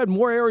you had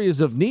more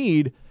areas of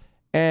need,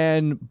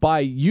 and by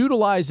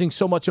utilizing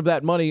so much of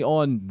that money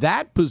on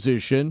that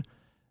position,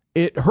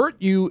 it hurt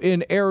you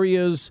in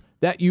areas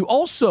that you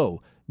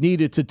also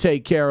needed to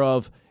take care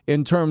of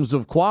in terms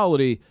of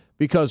quality,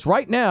 because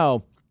right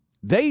now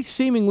they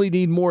seemingly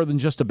need more than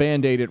just a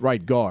Band-Aid at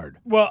right guard.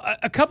 Well,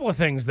 a couple of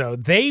things, though.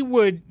 They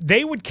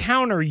would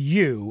counter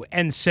you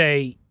and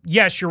say,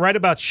 yes, you're right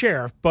about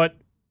Sheriff, but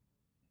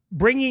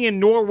bringing in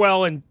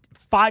Norwell and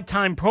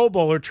 5-time Pro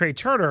Bowler Trey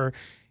Turner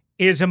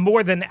is a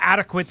more than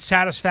adequate,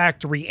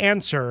 satisfactory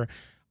answer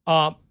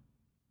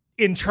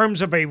in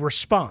terms of a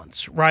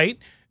response, right?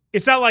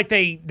 It's not like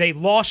they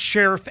lost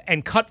Sheriff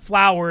and cut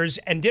Flowers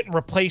and didn't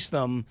replace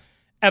them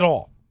at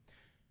all.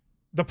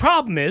 The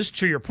problem is,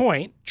 to your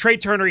point, Trey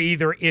Turner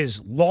either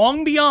is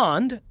long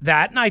beyond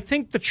that, and I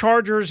think the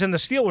Chargers and the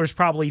Steelers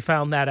probably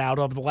found that out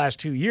over the last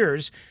 2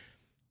 years,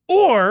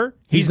 or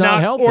he's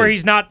not healthy, or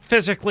he's not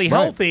physically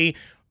healthy. Right.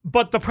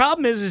 But the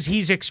problem is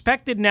he's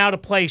expected now to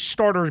play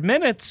starter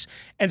minutes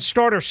and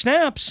starter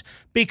snaps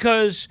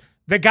because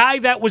the guy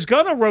that was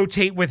going to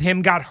rotate with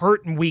him got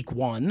hurt in week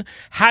 1,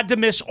 had to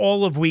miss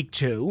all of week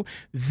 2,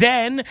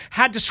 then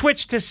had to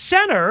switch to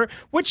center,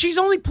 which he's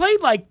only played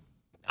 3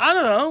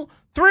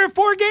 or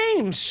 4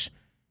 games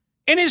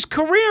in his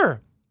career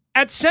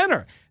at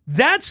center.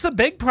 That's the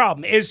big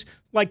problem is,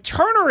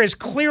 Turner is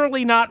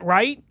clearly not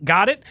right.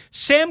 Got it.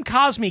 Sam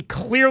Cosmi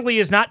clearly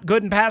is not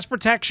good in pass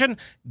protection.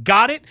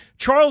 Got it.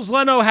 Charles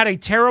Leno had a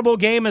terrible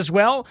game as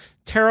well.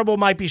 Terrible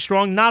might be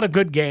strong. Not a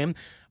good game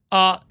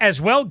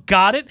as well.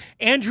 Got it.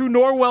 Andrew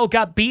Norwell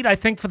got beat, I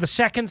think, for the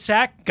 2nd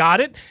sack.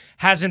 Got it.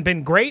 Hasn't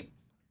been great.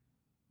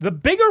 The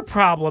bigger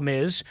problem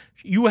is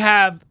you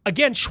have,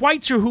 again,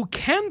 Schweitzer, who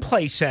can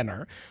play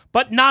center,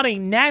 but not a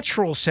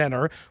natural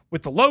center,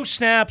 with the low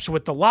snaps,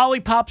 with the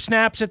lollipop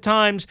snaps at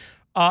times.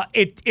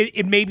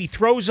 It maybe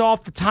throws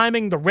off the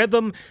timing, the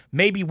rhythm,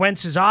 maybe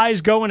Wentz's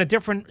eyes go in a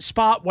different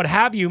spot, what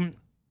have you.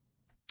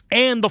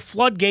 And the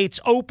floodgates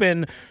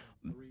open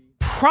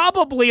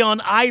probably on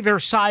either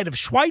side of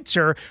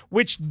Schweitzer,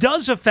 which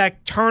does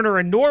affect Turner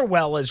and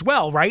Norwell as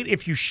well, right?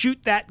 If you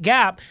shoot that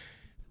gap.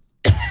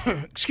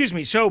 Excuse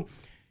me. So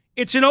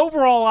it's an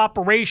overall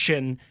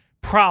operation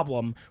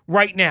problem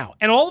right now.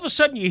 And all of a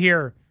sudden you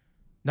hear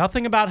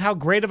nothing about how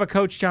great of a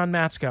coach John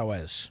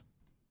Matsko is.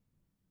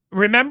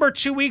 Remember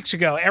 2 weeks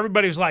ago,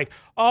 everybody was like,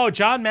 oh,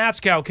 John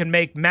Matsko can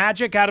make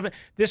magic out of it.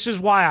 This is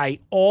why I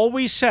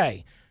always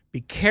say,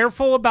 be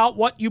careful about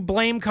what you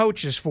blame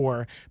coaches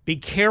for. Be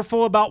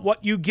careful about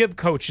what you give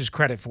coaches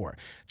credit for.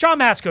 John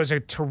Matsko is a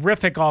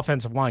terrific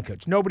offensive line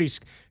coach. Nobody's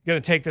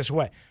going to take this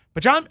away.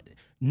 But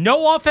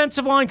no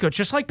offensive line coach,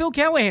 just like Bill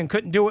Callahan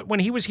couldn't do it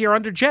when he was here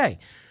under Jay.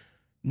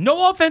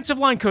 No offensive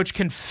line coach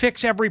can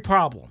fix every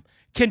problem,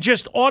 can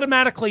just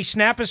automatically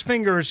snap his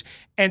fingers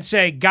and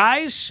say,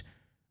 guys,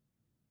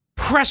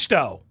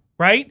 presto,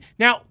 right?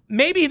 Now,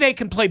 maybe they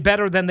can play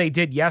better than they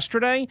did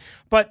yesterday,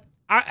 but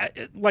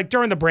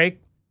during the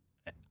break,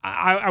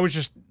 I was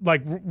just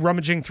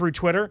rummaging through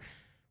Twitter.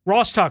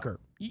 Ross Tucker.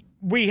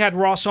 We had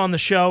Ross on the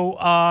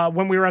show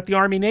when we were at the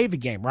Army-Navy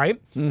game, right?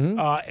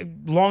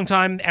 Mm-hmm.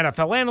 Longtime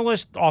NFL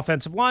analyst,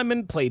 offensive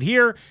lineman, played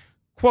here.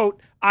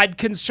 Quote, I'd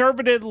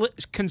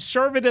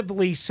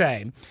conservatively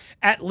say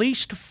at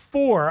least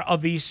 4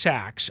 of these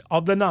sacks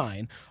of the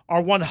 9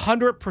 are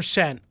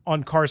 100%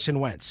 on Carson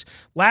Wentz.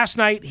 Last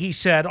night, he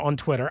said on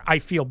Twitter, I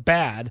feel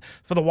bad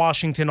for the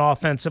Washington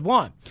offensive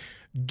line.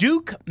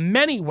 Duke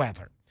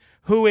Manyweather,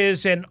 who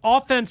is an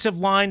offensive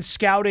line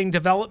scouting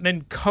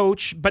development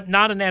coach, but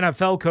not an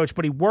NFL coach,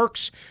 but he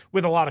works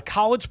with a lot of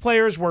college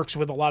players, works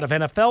with a lot of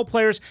NFL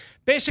players.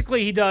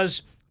 Basically, he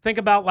does, think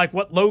about like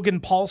what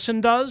Logan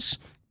Paulson does,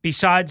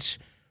 besides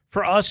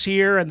for us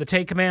here and the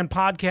Take Command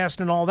podcast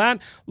and all that.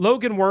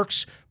 Logan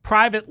works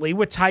privately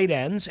with tight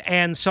ends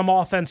and some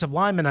offensive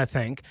linemen, I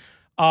think,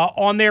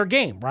 on their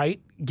game, right?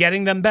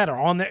 Getting them better,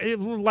 on their,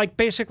 like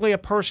basically a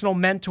personal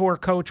mentor,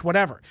 coach,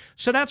 whatever.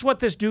 So that's what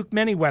this Duke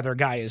Manyweather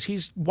guy is.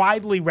 He's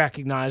widely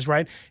recognized,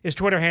 right? His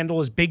Twitter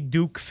handle is Big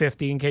Duke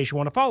 50 in case you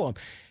want to follow him.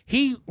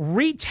 He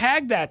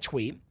re-tagged that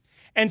tweet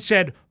and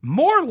said,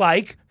 more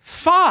like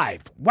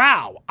 5.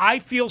 Wow, I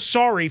feel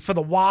sorry for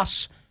the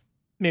WAS,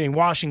 meaning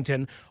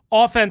Washington,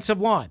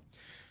 offensive line.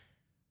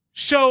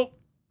 So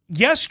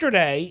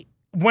yesterday,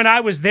 when I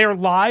was there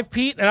live,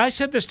 Pete, and I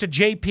said this to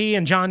JP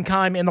and John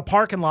Keim in the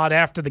parking lot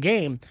after the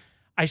game,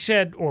 I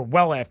said, or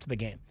well after the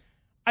game,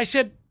 I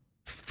said,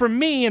 for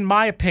me, in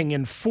my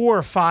opinion, 4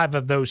 or 5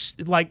 of those,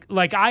 like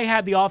I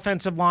had the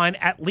offensive line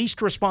at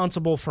least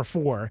responsible for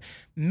 4,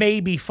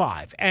 maybe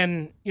 5.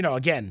 And, you know,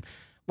 again,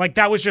 like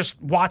that was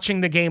just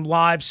watching the game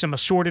live, some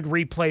assorted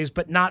replays,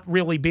 but not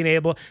really being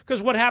able,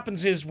 because what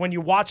happens is when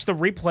you watch the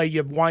replay,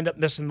 you wind up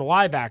missing the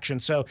live action.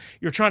 So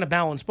you're trying to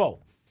balance both.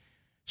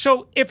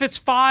 So if it's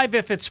 5,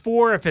 if it's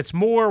 4, if it's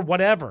more,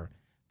 whatever,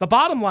 the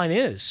bottom line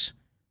is,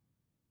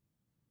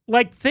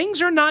 like,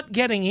 things are not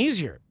getting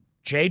easier.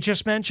 Jay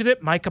just mentioned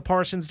it, Micah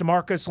Parsons,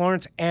 DeMarcus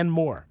Lawrence, and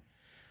more.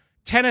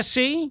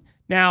 Tennessee,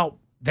 now,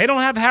 they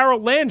don't have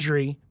Harold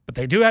Landry, but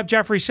they do have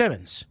Jeffrey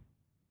Simmons.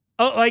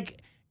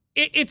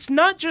 It's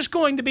not just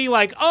going to be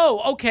like,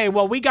 oh, okay,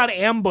 well, we got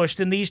ambushed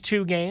in these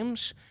 2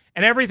 games,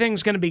 and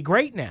everything's going to be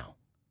great now.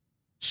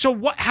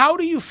 So how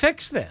do you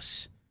fix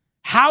this?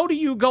 How do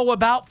you go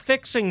about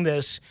fixing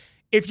this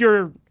if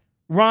you're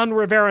Ron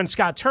Rivera and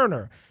Scott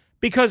Turner?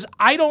 Because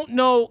I don't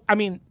know, I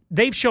mean,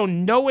 they've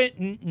shown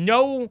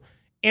no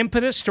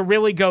impetus to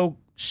really go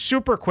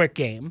super quick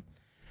game.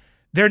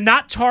 They're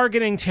not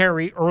targeting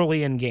Terry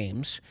early in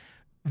games.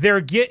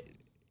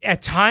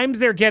 At times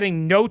they're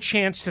getting no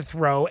chance to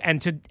throw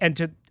and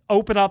to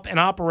open up and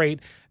operate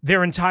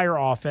their entire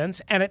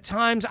offense. And at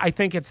times I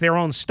think it's their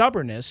own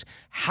stubbornness.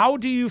 How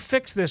do you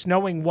fix this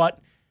knowing what,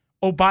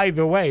 oh, by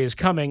the way, is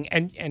coming?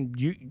 And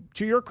you,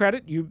 to your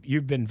credit,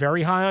 you've been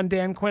very high on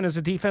Dan Quinn as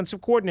a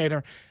defensive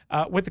coordinator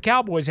with the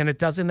Cowboys, and it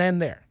doesn't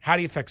end there. How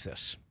do you fix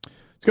this?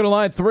 Let's go to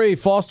line 3.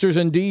 Foster's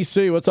in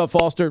D.C. What's up,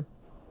 Foster?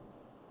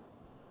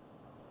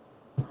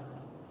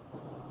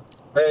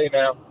 Hey,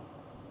 now.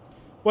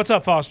 What's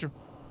up, Foster?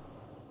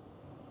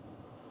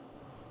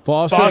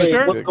 Foster?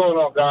 Hey, what's going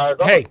on, guys?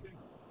 Hey.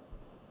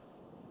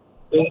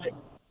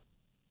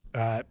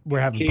 We're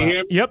having Can you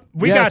hear me? Yep,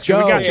 we got you.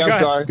 Go. We got you. Hey, Go I'm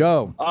ahead. sorry.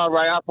 Go. All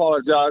right, I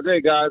apologize.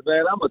 Hey, guys,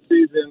 man, I'm a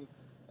season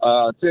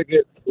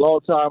ticket,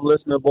 long-time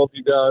listener, both of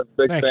you guys,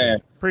 big Thank fan.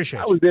 you. Appreciate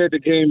I you. was there at the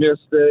game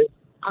yesterday.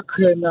 I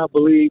could not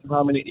believe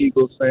how many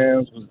Eagles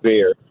fans was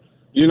there.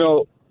 You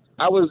know,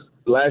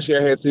 last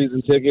year I had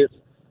season tickets,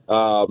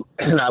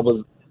 and I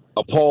was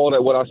appalled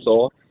at what I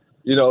saw.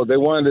 You know, they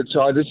wanted to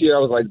charge. This year I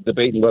was, like,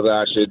 debating whether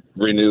I should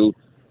renew.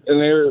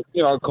 And they were,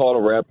 you know, I called a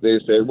rep. They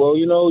said, well,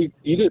 you know,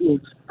 you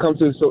didn't come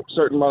to a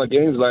certain amount of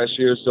games last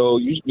year, so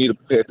you need to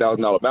pay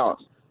 $1,000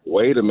 balance.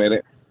 Wait a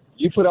minute.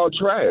 You put out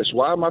trash.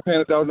 Why am I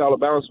paying $1,000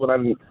 balance when I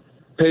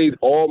paid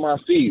all my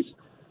fees?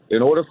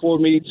 In order for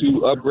me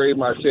to upgrade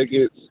my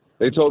tickets,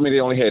 they told me they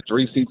only had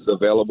 3 seats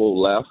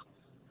available left.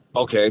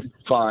 Okay,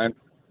 fine.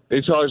 They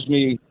charged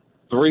me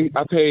 3.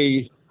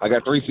 I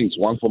got 3 seats,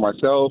 one for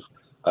myself,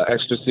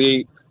 extra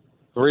seat,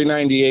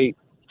 $398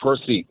 per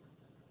seat.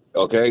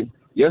 Okay.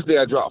 Yesterday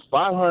I dropped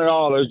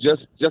 $500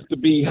 just to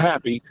be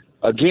happy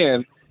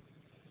again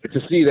to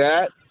see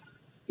that.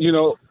 You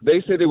know,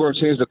 they said they were going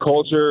to change the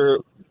culture.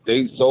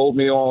 They sold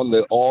me on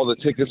all the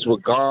tickets were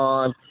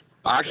gone.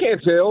 I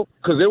can't tell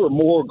because there were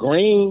more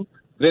green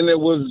than there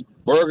was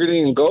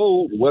burgundy and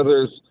gold,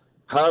 whether it's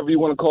however you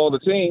want to call the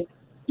team.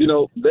 You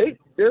know,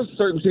 there's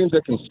certain teams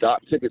that can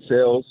stop ticket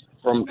sales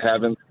from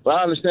having, but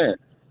I understand.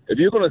 If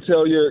you're going to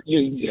tell you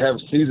have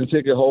season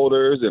ticket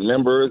holders and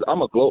members,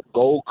 I'm a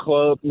Gold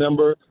Club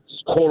member,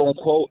 quote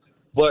unquote,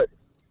 but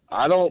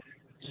I don't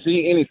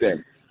see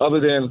anything other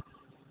than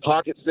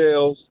pocket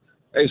sales.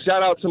 Hey,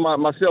 shout out to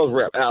my sales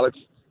rep, Alex.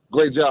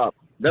 Great job.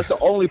 That's the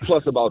only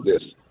plus about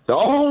this. The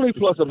only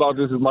plus about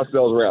this is my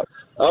sales rep.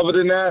 Other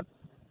than that,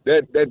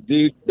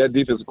 that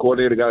defensive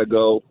coordinator got to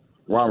go.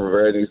 Ron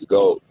Rivera needs to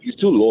go. He's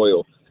too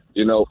loyal.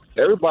 You know,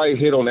 everybody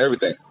hit on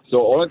everything. So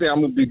the only thing I'm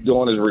going to be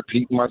doing is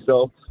repeating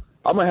myself.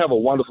 I'm going to have a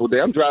wonderful day.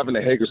 I'm driving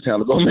to Hagerstown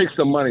to go make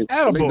some money.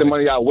 Attaboy. Make the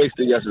money I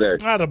wasted yesterday.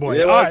 Attaboy.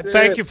 You know all right.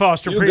 Thank you,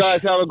 Foster. You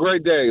guys have a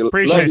great day.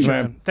 Appreciate you, you,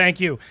 man. Thank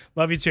you.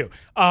 Love you, too.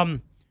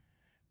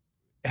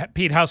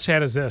 Pete, how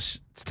sad is this?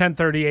 It's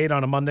 10:38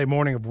 on a Monday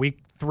morning of week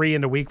 3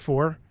 into week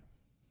 4,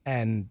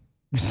 and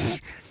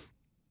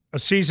a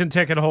season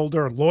ticket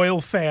holder, a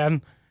loyal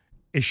fan,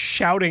 is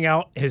shouting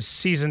out his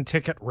season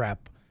ticket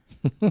rep.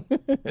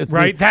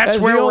 Right? That's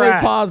where we're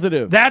at.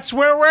 Positive. That's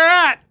where we're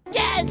at.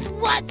 Guess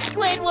what,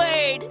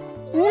 Squidward?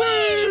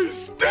 We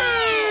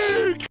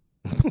stink!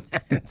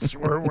 That's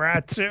where we're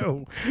at,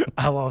 too.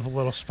 I love a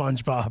little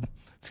SpongeBob.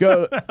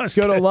 Let's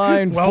go to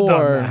line Well 4.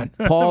 done,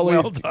 man.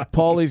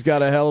 Paulie's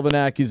got a hell of an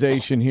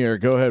accusation here.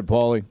 Go ahead,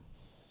 Paulie.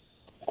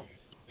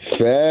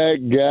 Fat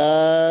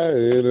guy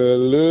in a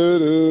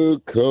little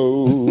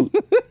coat.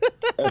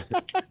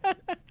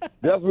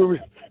 That's what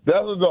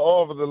the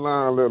offensive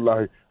line looked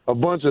like. A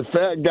bunch of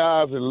fat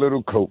guys in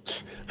little coats.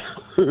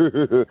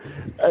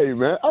 Hey,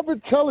 man, I've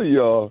been telling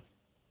y'all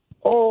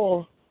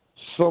all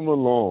summer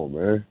long,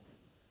 man.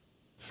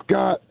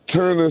 Scott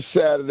Turner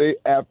Saturday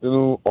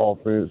afternoon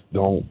offense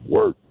don't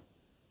work.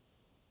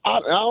 I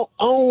don't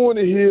want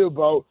to hear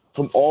about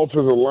from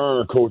offensive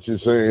line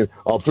coaches saying,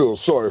 I feel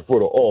sorry for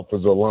the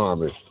offensive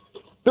linemen.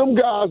 Them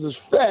guys is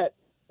fat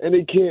and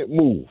they can't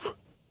move.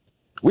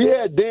 We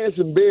had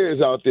dancing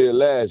bears out there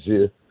last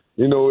year.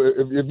 You know,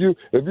 if you're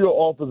an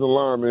offensive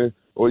lineman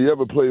or you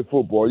ever played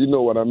football, you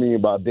know what I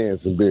mean by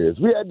dancing bears.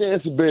 We had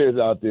dancing bears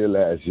out there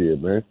last year,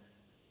 man.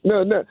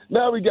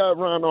 Now we got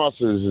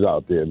rhinoceroses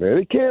out there, man.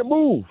 They can't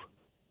move.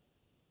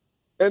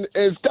 And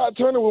Scott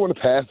Turner, we want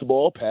to pass the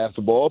ball.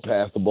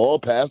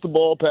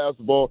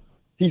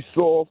 He's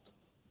soft.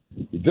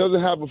 He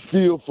doesn't have a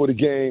feel for the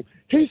game.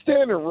 He's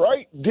standing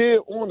right there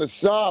on the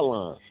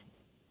sidelines.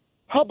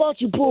 How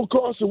about you pull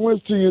Carson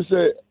Wentz to you and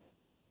say,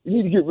 you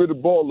need to get rid of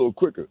the ball a little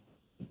quicker?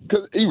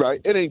 Because he's right.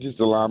 It ain't just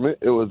alignment.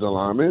 It was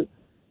alignment.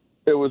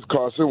 It was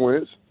Carson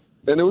Wentz.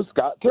 And it was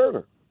Scott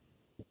Turner.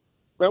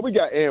 Man, we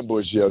got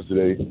ambushed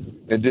yesterday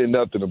and did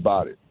nothing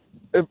about it.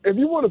 If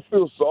you want to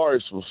feel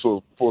sorry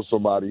for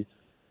somebody,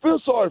 feel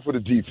sorry for the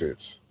defense.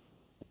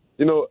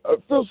 You know,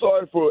 feel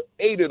sorry for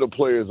 8 of the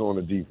players on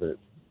the defense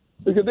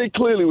because they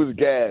clearly was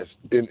gassed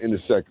in the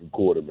second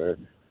quarter,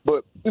 man.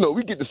 But, you know,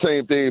 we get the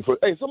same thing for,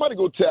 hey, somebody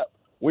go tap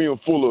William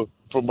Fuller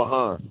from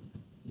behind.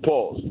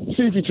 Pause.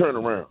 See if he turn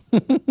around.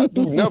 That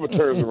dude never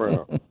turns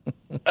around.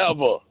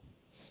 Ever.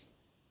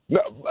 No,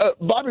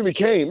 Bobby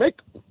McCain,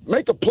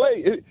 make a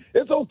play.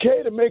 It's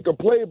okay to make a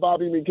play,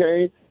 Bobby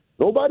McCain.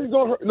 Nobody's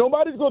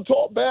gonna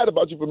talk bad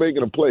about you for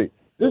making a play.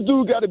 This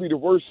dude got to be the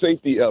worst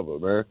safety ever,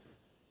 man.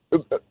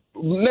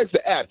 Next to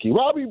Apke.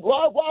 Why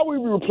would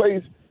we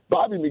replace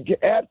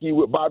Apke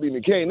with Bobby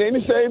McCain? They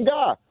the same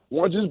guy.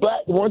 One's just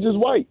black, one's just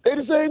white. They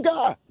the same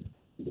guy.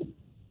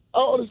 I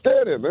don't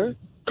understand it, man.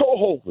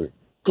 Cole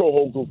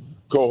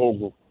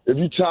Holcomb. If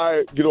you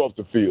tired, get off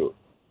the field.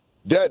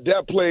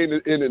 That play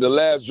in the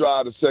last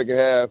drive of the second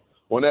half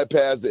on that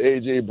pass to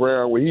A.J.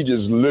 Brown where he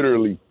just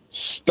literally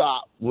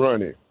stopped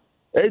running.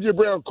 A.J.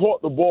 Brown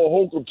caught the ball.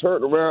 Holcomb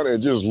turned around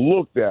and just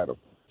looked at him.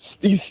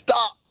 He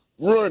stopped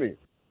running.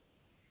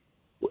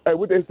 Hey,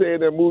 what they say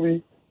in that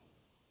movie,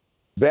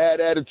 bad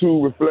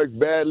attitude reflects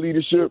bad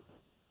leadership.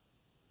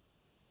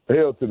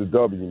 Hell to the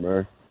W,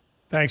 man.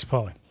 Thanks,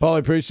 Paulie. Paulie,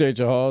 appreciate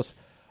you, Hoss.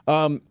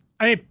 I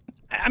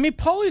mean,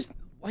 Paulie's,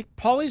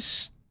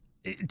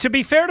 to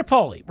be fair to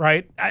Paulie,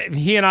 right?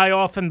 He and I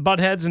often butt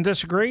heads and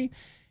disagree.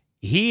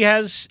 He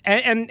has,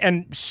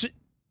 and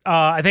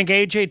I think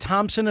A.J.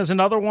 Thompson is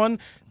another one.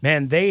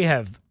 Man, they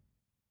have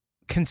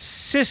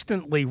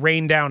consistently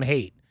rained down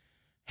hate.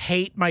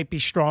 Hate might be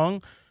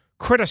strong.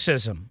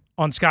 Criticism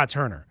on Scott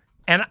Turner.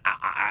 And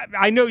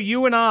I know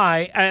you and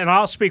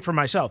I'll speak for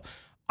myself,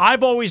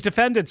 I've always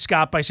defended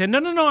Scott by saying,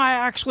 no, I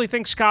actually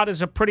think Scott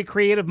is a pretty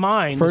creative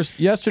mind.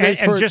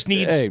 Yesterday's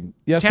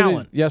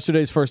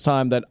first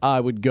time that I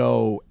would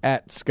go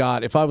at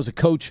Scott. If I was a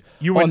coach,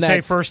 you wouldn't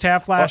say first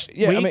half last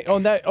week? I mean,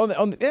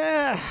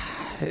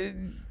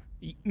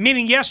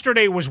 meaning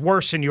yesterday was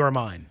worse in your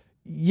mind.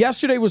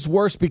 Yesterday was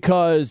worse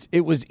because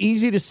it was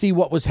easy to see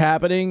what was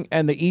happening,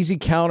 and the easy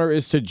counter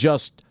is to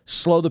just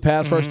slow the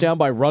pass rush down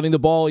by running the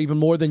ball even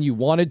more than you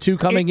wanted to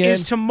coming in.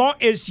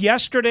 Is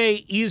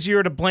yesterday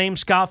easier to blame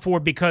Scott for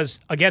because,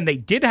 again, they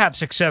did have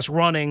success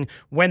running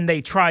when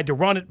they tried to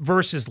run it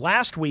versus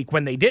last week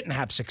when they didn't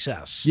have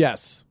success?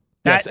 Yes.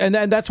 And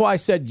that's why I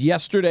said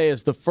yesterday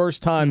is the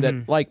first time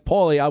that, like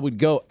Paulie, I would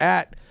go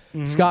at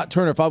Scott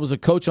Turner. If I was a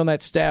coach on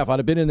that staff, I'd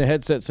have been in the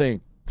headset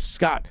saying,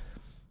 Scott,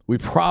 we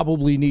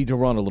probably need to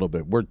run a little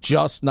bit.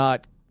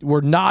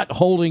 We're not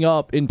holding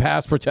up in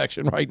pass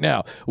protection right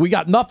now. We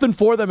got nothing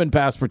for them in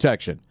pass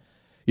protection.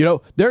 You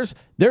know, there's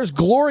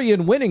glory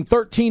in winning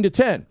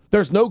 13-10.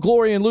 There's no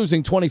glory in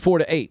losing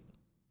 24-8.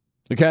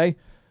 Okay?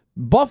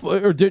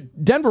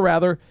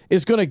 Denver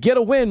is going to get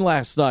a win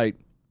last night,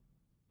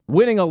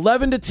 winning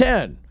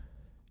 11-10.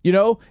 You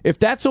know, if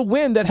that's a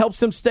win that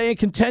helps them stay in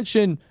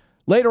contention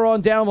later on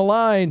down the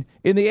line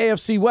in the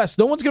AFC West,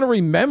 no one's going to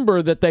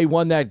remember that they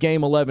won that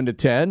game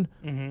 11-10.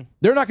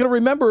 They're not going to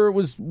remember it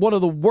was one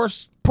of the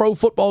worst pro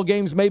football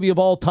games maybe of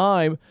all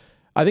time.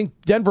 I think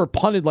Denver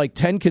punted like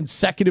 10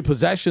 consecutive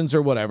possessions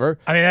or whatever.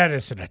 I mean, that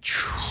is an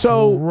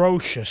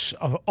atrocious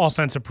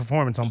offensive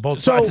performance on both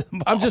sides of the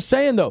ball. I'm just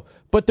saying, though,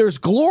 but there's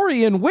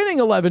glory in winning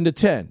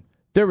 11-10.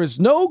 There is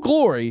no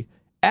glory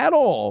at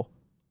all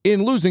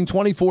in losing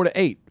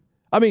 24-8.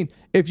 I mean,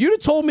 if you'd have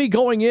told me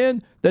going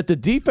in that the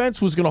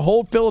defense was going to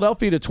hold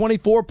Philadelphia to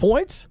 24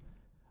 points,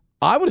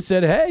 I would have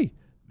said, hey,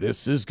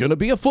 this is going to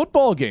be a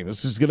football game.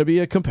 This is going to be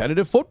a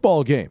competitive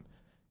football game.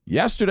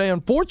 Yesterday,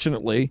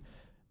 unfortunately,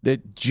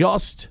 that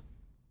just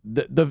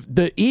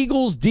the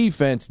Eagles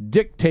defense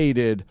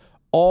dictated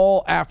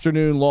all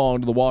afternoon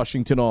long to the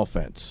Washington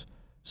offense.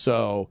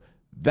 So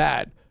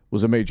that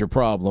was a major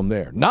problem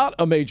there. Not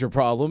a major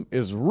problem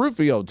is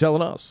Rufio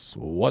telling us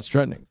what's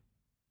trending.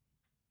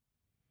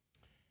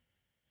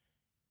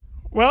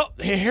 Well,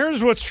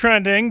 here's what's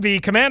trending.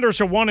 The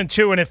Commanders are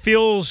 1-2, and it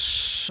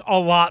feels a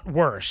lot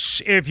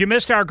worse. If you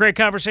missed our great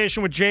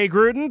conversation with Jay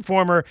Gruden,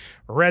 former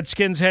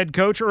Redskins head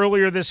coach,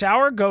 earlier this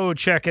hour, go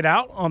check it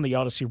out on the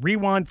Odyssey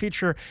Rewind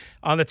feature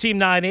on the Team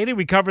 980.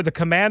 We covered the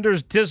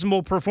Commanders'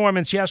 dismal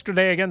performance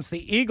yesterday against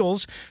the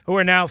Eagles, who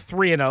are now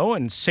 3-0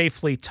 and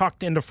safely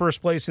tucked into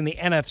first place in the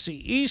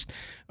NFC East.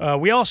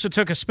 We also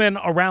took a spin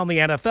around the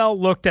NFL,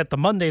 looked at the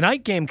Monday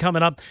night game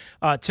coming up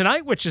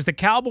tonight, which is the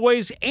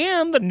Cowboys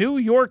and the New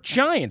York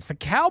Giants. The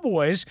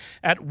Cowboys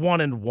at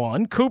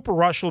 1-1. Cooper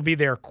Rush will be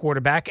their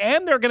quarterback,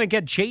 and they're going to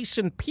get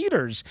Jason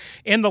Peters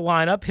in the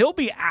lineup. He'll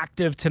be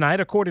active tonight,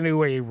 according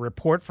to a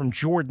report from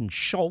Jordan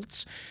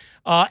Schultz.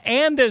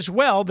 And as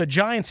well, the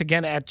Giants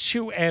again at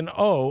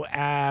 2-0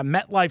 at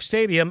MetLife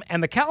Stadium.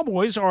 And the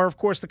Cowboys are, of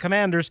course, the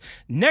Commanders'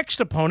 next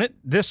opponent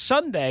this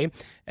Sunday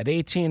at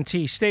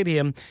AT&T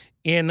Stadium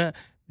in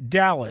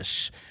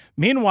Dallas.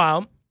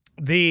 Meanwhile,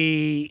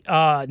 the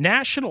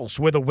Nationals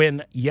with a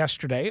win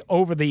yesterday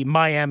over the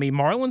Miami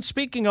Marlins.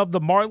 Speaking of the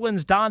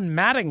Marlins, Don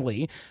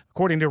Mattingly,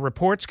 according to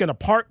reports, going to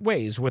part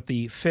ways with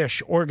the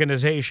Fish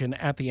organization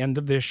at the end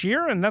of this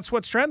year, and that's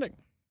what's trending.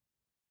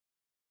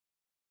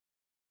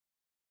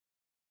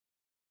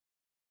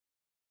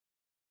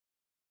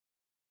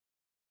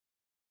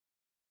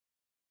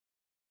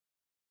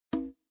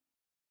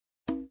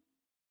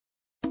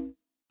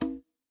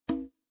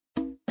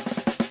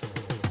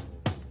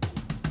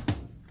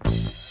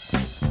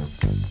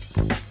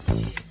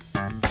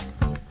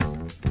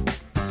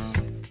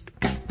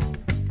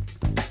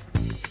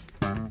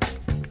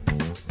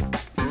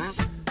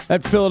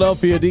 That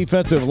Philadelphia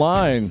defensive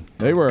line,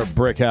 they were a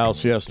brick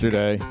house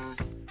yesterday.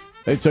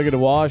 They took it to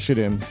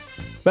Washington.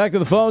 Back to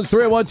the phones,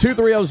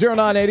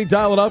 301-230-0980.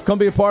 Dial it up. Come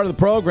be a part of the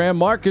program.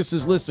 Marcus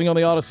is listening on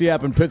the Odyssey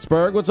app in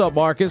Pittsburgh. What's up,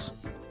 Marcus?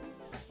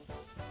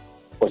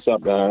 What's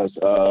up, guys?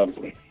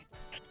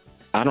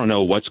 I don't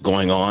know what's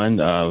going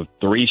on.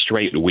 3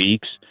 straight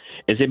weeks.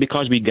 Is it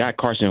because we got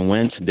Carson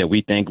Wentz that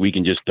we think we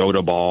can just throw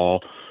the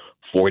ball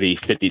 40,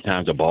 50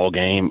 times a ball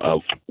game?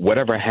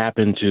 Whatever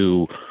happened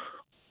to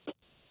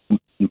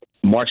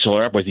Mark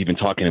Schlereth was even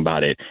talking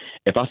about it.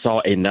 If I saw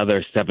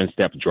another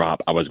 7-step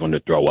drop, I was going to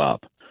throw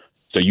up.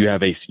 So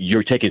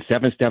you're taking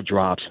 7-step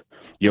drops.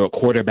 You're a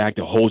quarterback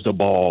that holds the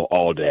ball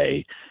all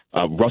day.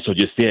 Russell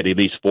just said at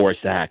least 4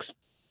 sacks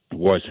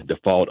was the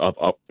fault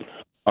of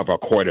a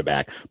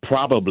quarterback,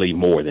 probably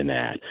more than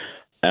that.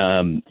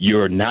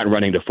 You're not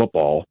running the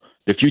football.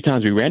 The few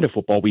times we ran the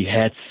football, we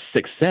had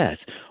success.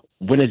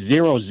 When it's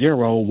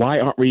 0-0, why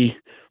aren't we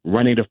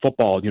running the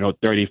football,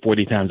 30,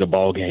 40 times a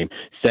ball game,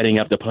 setting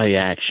up the play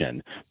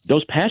action?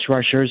 Those pass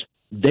rushers,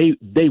 they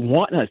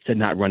want us to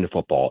not run the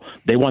football.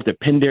 They want to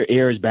pin their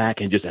ears back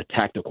and just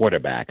attack the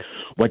quarterback.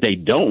 What they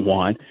don't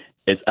want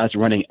is us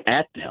running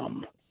at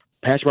them.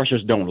 Pass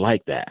rushers don't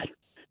like that.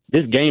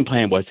 This game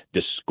plan was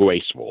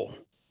disgraceful.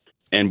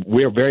 And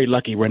we're very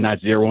lucky we're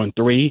not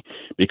 0-3,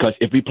 because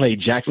if we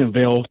played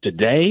Jacksonville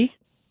today,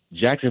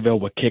 Jacksonville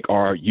would kick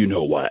our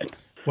you-know-what.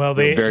 Well,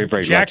 very,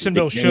 very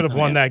Jacksonville should have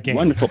won that game.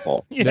 Won the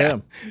football. Yeah.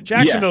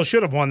 Jacksonville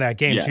should have won that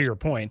game, to your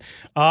point.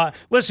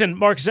 Listen,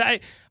 Marcus,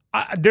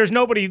 there's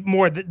nobody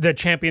more the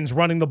champions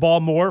running the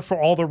ball more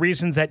for all the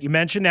reasons that you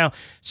mentioned. Now,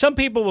 some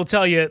people will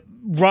tell you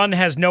run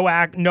has no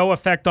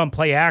effect on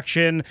play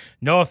action,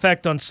 no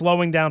effect on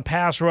slowing down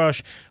pass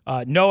rush,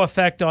 no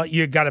effect on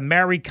you got to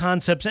marry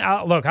concepts.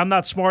 Look, I'm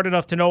not smart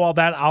enough to know all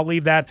that. I'll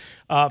leave that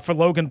for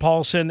Logan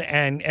Paulson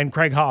and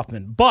Craig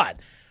Hoffman. But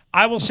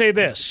I will say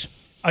this.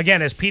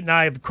 Again, as Pete and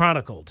I have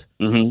chronicled,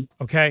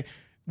 okay,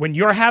 when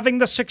you're having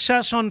the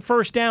success on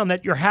first down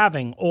that you're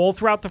having all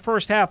throughout the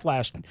first half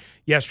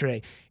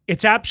yesterday,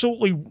 it's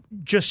absolutely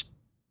just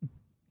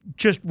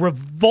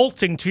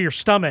revolting to your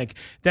stomach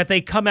that they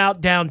come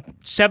out down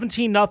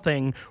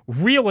 17-0,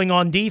 reeling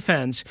on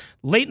defense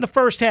late in the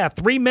first half,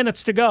 3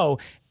 minutes to go,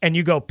 and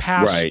you go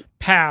pass,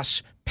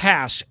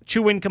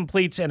 2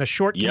 incompletes and a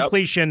short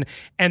completion,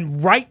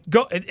 and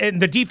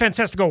the defense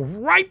has to go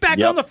right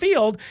back on the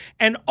field.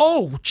 And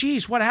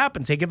what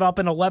happens? They give up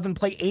an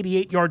 11-play,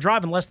 88-yard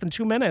drive in less than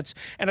 2 minutes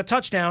and a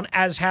touchdown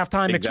as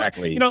halftime.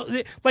 Exactly.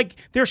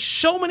 There's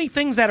so many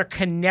things that are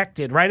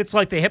connected, right? It's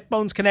like the hip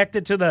bone's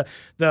connected to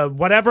the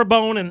whatever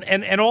bone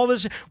and all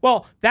this.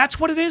 Well, that's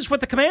what it is with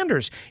the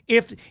Commanders.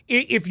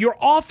 If your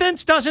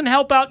offense doesn't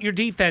help out your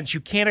defense, you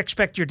can't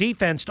expect your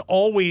defense to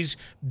always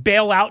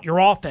bail out your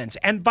offense,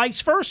 and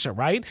vice versa,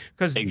 right?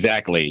 Because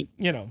exactly,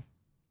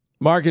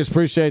 Marcus,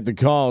 appreciate the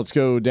call. Let's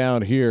go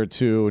down here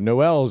to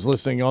Noel, who's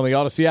listening on the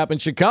Odyssey app in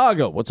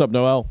Chicago. What's up,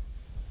 Noel?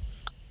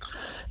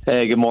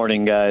 Hey, good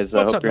morning, guys.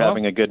 I hope you're Noel?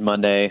 having a good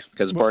Monday,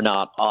 because we're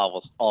not.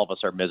 All of us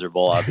are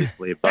miserable,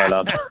 obviously.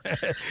 But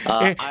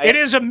it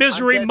is a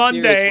misery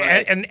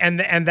Monday, and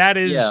that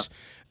is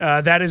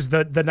that is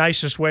the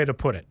nicest way to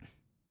put it.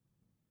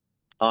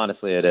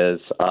 Honestly, it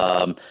is.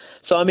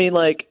 So, I mean,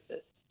 like,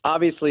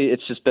 obviously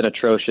it's just been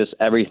atrocious,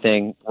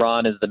 everything.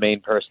 Ron is the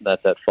main person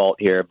that's at fault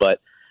here. But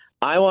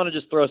I want to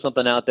just throw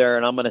something out there,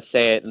 and I'm going to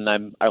say it, and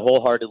I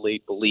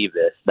wholeheartedly believe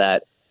this,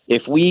 that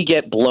if we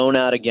get blown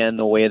out again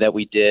the way that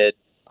we did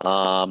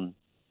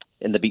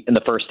in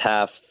the first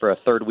half for a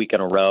third week in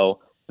a row,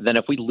 then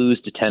if we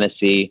lose to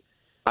Tennessee,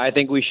 I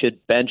think we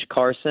should bench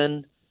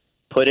Carson,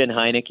 put in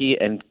Heineke,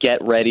 and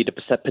get ready to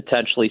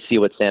potentially see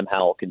what Sam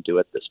Howell can do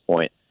at this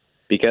point.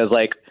 Because,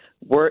 like,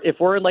 if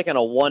we're like in a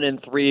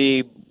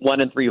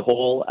 1-3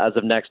 hole as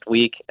of next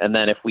week, and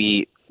then if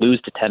we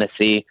lose to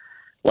Tennessee,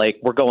 like,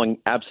 we're going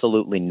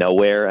absolutely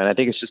nowhere. And I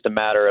think it's just a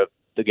matter of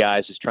the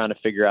guys just trying to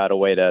figure out a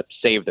way to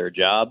save their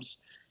jobs.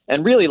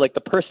 And really, like,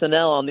 the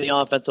personnel on the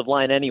offensive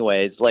line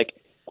anyways, like,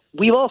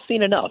 we've all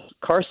seen enough.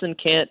 Carson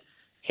can't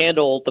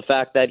handle the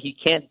fact that he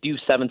can't do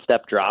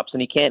 7-step drops,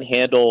 and he can't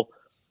handle,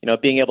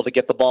 being able to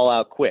get the ball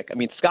out quick. I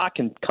mean, Scott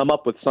can come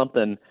up with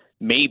something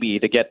maybe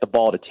to get the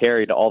ball to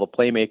Terry, to all the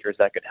playmakers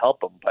that could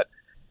help him. But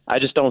I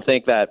just don't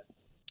think that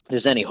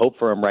there's any hope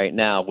for him right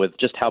now with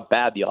just how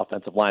bad the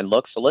offensive line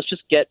looks. So let's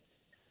just get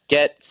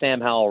Sam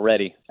Howell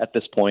ready at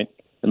this point,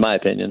 in my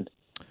opinion.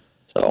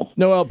 So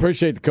Noel,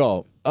 appreciate the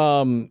call.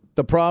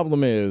 The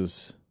problem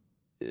is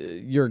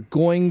you're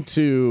going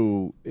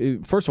to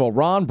 – first of all,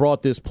 Ron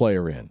brought this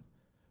player in.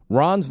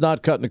 Ron's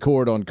not cutting the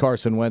cord on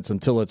Carson Wentz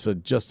until it's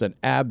just an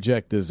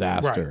abject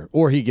disaster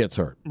or he gets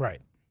hurt.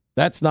 Right.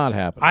 That's not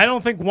happening. I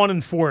don't think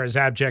 1-4 is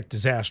abject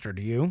disaster.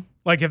 Do you?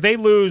 Like, if they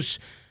lose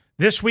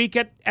this week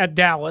at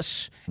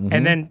Dallas,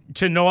 and then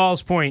to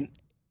Noel's point,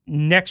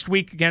 next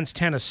week against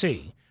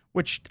Tennessee,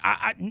 which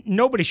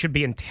nobody should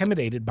be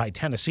intimidated by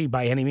Tennessee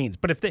by any means.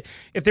 But if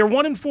they're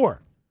 1-4,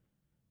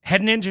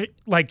 heading into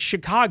like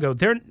Chicago,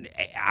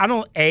 I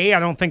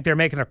don't think they're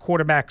making a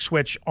quarterback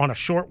switch on a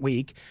short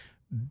week.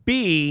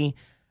 B,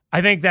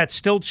 I think that's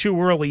still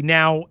too early.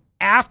 Now,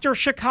 after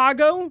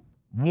Chicago,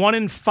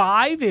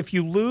 1-5, if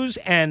you lose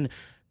and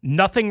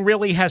nothing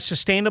really has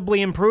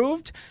sustainably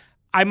improved,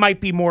 I might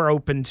be more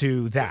open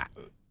to that.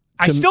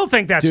 I still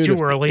think that's too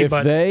early. If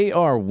they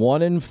are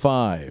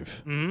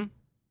 1-5,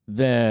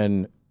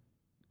 then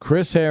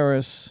Chris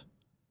Harris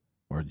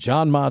or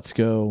John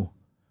Motzko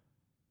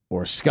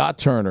or Scott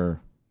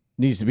Turner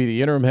needs to be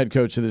the interim head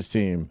coach of this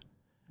team,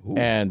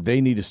 and they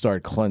need to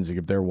start cleansing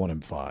if they're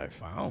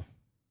 1-5. Wow.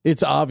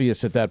 It's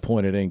obvious at that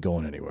point it ain't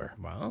going anywhere.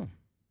 Wow.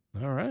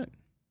 All right.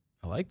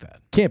 I like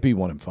that. Can't be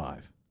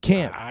 1-5.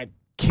 Can't.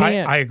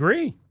 I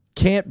agree.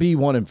 Can't be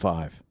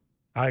 1-5.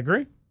 I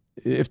agree.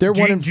 If they're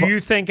 1-5, do you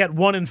think at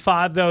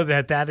 1-5 though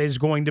that is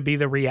going to be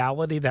the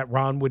reality, that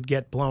Ron would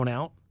get blown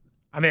out?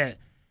 I mean,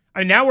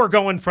 now we're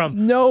going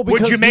from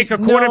would you make a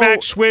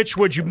quarterback switch?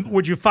 Would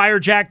you fire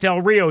Jack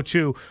Del Rio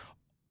to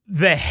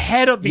the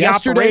head of the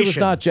operation? Yesterday was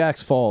not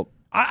Jack's fault.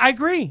 I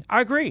agree.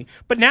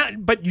 But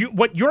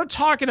what you're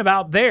talking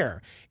about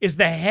there is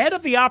the head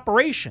of the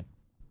operation,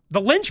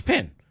 the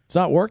linchpin. It's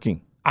not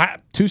working.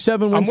 2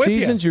 7-win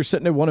seasons, you're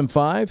sitting at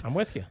 1-5. I'm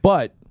with you.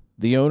 But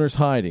the owner's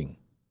hiding.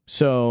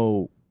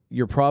 So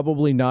you're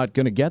probably not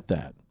going to get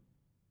that.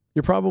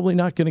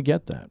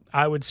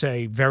 I would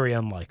say very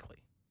unlikely.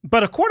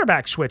 But a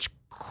quarterback switch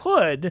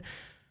could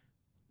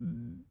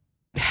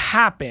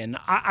happen.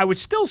 I would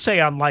still say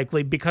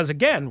unlikely because,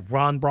 again,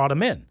 Ron brought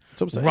him in.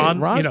 So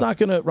Ron's not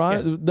going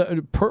to.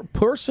 The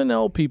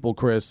personnel people,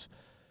 Chris,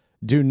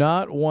 do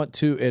not want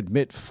to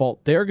admit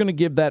fault. They're going to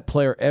give that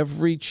player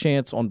every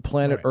chance on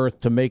planet Earth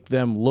to make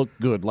them look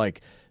good.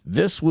 Like,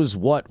 this was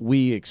what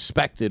we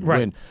expected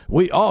when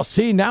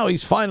now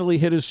he's finally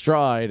hit his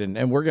stride, and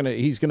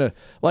he's gonna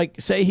like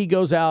say he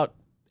goes out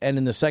and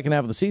in the second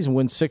half of the season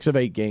wins 6 of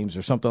 8 games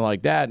or something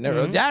like that.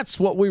 And that's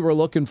what we were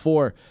looking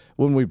for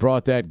when we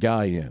brought that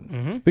guy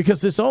in.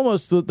 Because this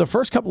almost the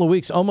first couple of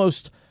weeks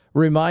almost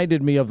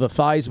reminded me of the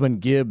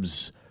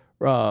Theismann-Gibbs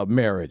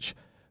marriage.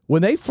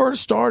 When they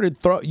first started,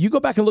 you go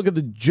back and look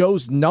at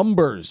Joe's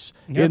numbers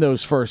in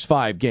those first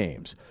 5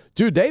 games.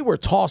 Dude, they were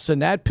tossing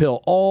that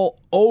pill all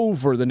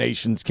over the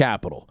nation's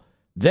capital.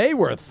 They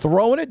were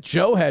throwing it.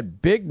 Joe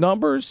had big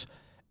numbers,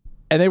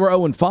 and they were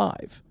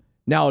 0-5.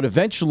 Now, it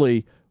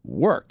eventually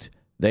worked.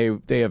 They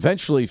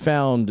eventually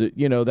found,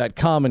 that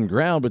common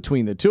ground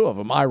between the two of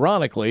them.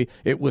 Ironically,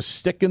 it was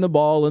sticking the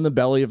ball in the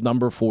belly of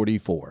number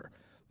 44.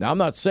 Now, I'm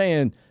not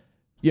saying,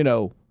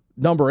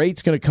 number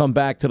 8's going to come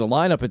back to the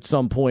lineup at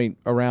some point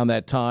around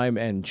that time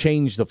and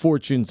change the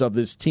fortunes of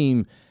this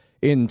team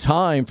in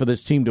time for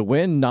this team to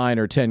win 9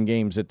 or 10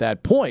 games at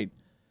that point.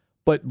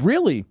 But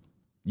really,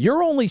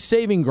 your only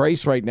saving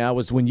grace right now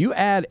is when you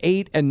add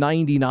 8 and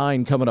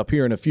 99 coming up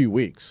here in a few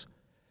weeks,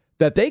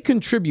 that they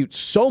contribute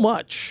so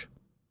much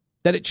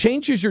that it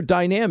changes your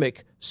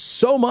dynamic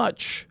so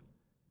much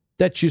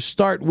that you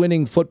start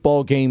winning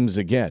football games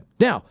again.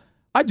 Now,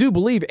 I do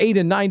believe 8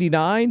 and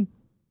 99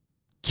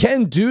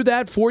 can do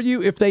that for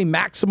you if they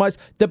maximize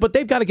that, but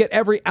they've got to get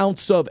every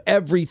ounce of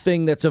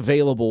everything that's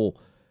available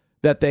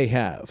that they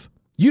have.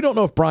 You don't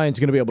know if Brian's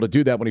going to be able to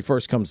do that when he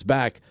first comes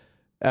back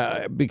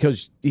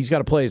because he's got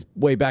to play his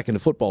way back into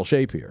football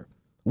shape here.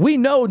 We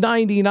know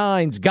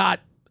 99's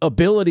got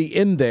ability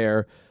in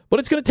there, but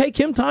it's going to take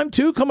him time,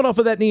 too, coming off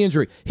of that knee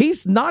injury.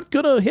 He's not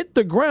going to hit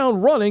the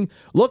ground running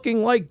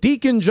looking like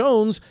Deacon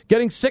Jones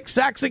getting 6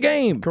 sacks a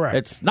game. Correct.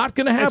 It's not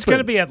going to happen. It's going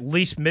to be at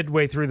least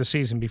midway through the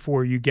season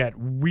before you get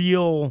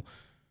real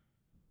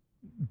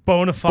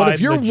bona fide, but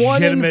if you're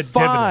legitimate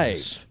 1-5,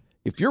 dividends.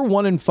 if you're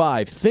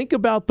 1-5, think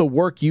about the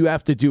work you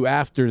have to do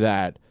after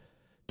that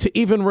to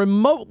even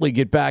remotely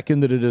get back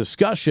into the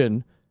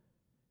discussion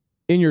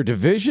in your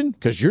division,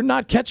 because you're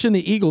not catching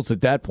the Eagles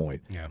at that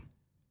point. Yeah.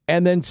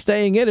 And then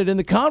staying in it in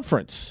the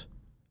conference.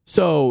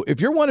 So if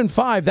you're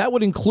 1-5, that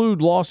would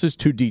include losses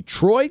to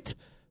Detroit,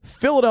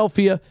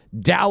 Philadelphia,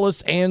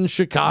 Dallas, and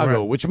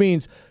Chicago, right, which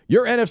means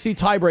your NFC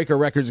tiebreaker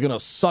record is going to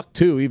suck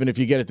too, even if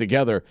you get it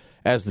together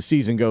as the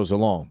season goes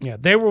along. Yeah,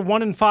 they were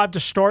 1-5 to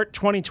start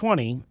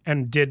 2020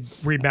 and did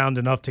rebound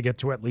enough to get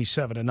to at least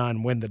 7-9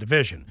 and win the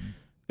division.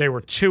 They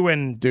were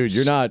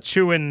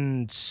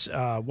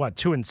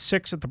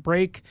 2-6 at the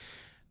break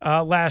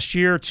last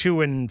year,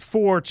 2-4,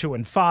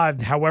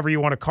 2-5, however you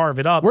want to carve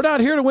it up. We're not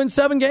here to win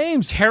 7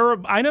 games.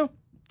 I know.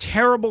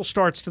 Terrible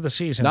starts to the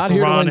season. Not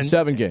here to win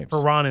 7 games.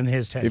 For Ron and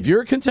his tenure. If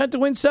you're content to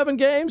win 7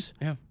 games,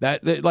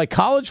 that like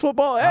college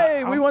football,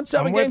 hey, we won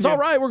 7 games. All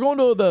right, we're going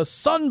to the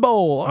Sun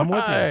Bowl. All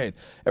right.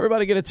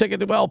 Everybody get a ticket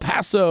to El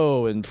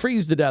Paso and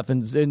freeze to death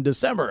in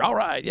December. All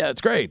right, yeah,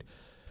 it's great.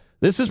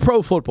 This is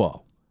pro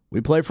football. We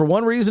play for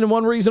one reason and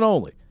one reason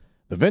only,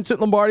 the Vincent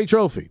Lombardi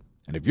Trophy.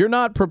 And if you're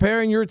not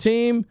preparing your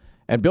team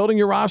and building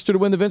your roster to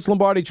win the Vince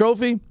Lombardi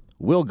Trophy,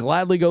 we'll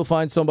gladly go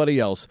find somebody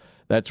else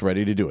that's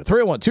ready to do it.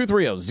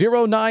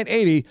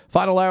 301-230-0980.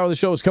 Final hour of the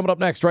show is coming up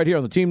next right here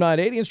on the Team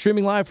 980 and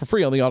streaming live for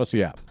free on the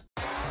Odyssey app.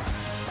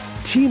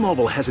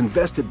 T-Mobile has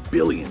invested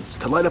billions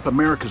to light up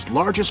America's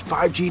largest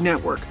 5G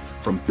network,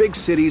 from big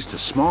cities to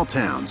small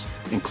towns,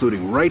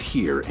 including right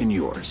here in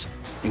yours.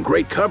 And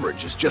great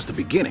coverage is just the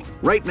beginning.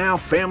 Right now,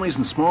 families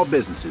and small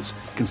businesses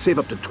can save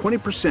up to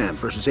 20%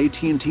 versus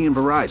AT&T and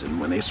Verizon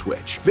when they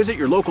switch. Visit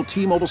your local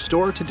T-Mobile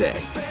store today.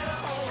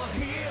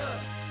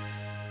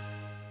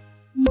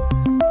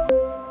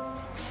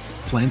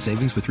 Plan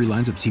savings with 3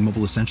 lines of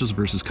T-Mobile Essentials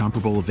versus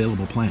comparable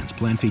available plans.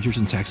 Plan features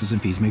and taxes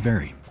and fees may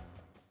vary.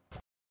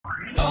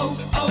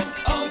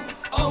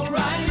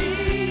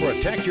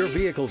 Protect your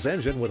vehicle's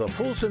engine with a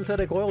full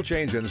synthetic oil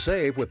change and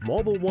save with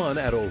Mobil 1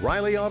 at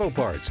O'Reilly Auto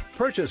Parts.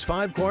 Purchase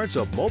 5 quarts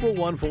of Mobil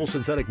 1 full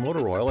synthetic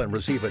motor oil and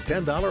receive a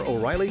 $10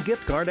 O'Reilly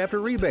gift card after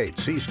rebate.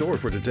 See store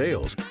for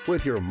details.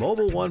 With your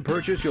Mobil 1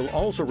 purchase, you'll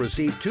also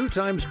receive 2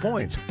 times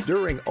points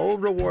during O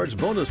Rewards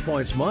Bonus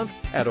Points Month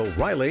at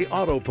O'Reilly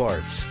Auto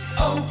Parts.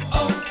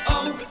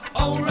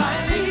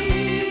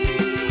 O'Reilly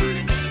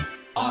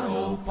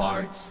Auto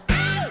Parts.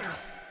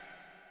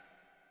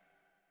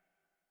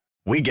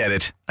 We get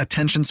it.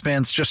 Attention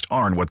spans just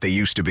aren't what they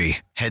used to be.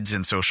 Heads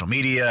in social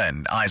media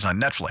and eyes on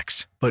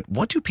Netflix. But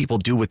what do people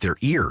do with their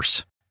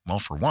ears? Well,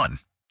 for one,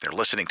 they're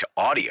listening to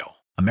audio.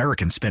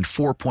 Americans spend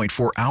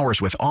 4.4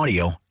 hours with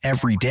audio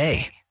every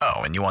day. Oh,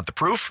 and you want the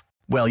proof?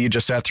 Well, you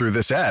just sat through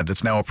this ad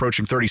that's now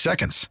approaching 30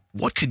 seconds.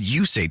 What could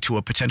you say to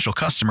a potential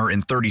customer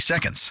in 30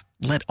 seconds?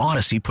 Let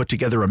Odyssey put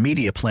together a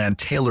media plan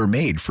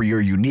tailor-made for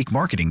your unique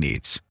marketing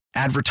needs.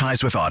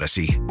 Advertise with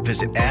Odyssey.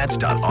 Visit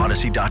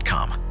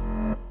ads.odyssey.com.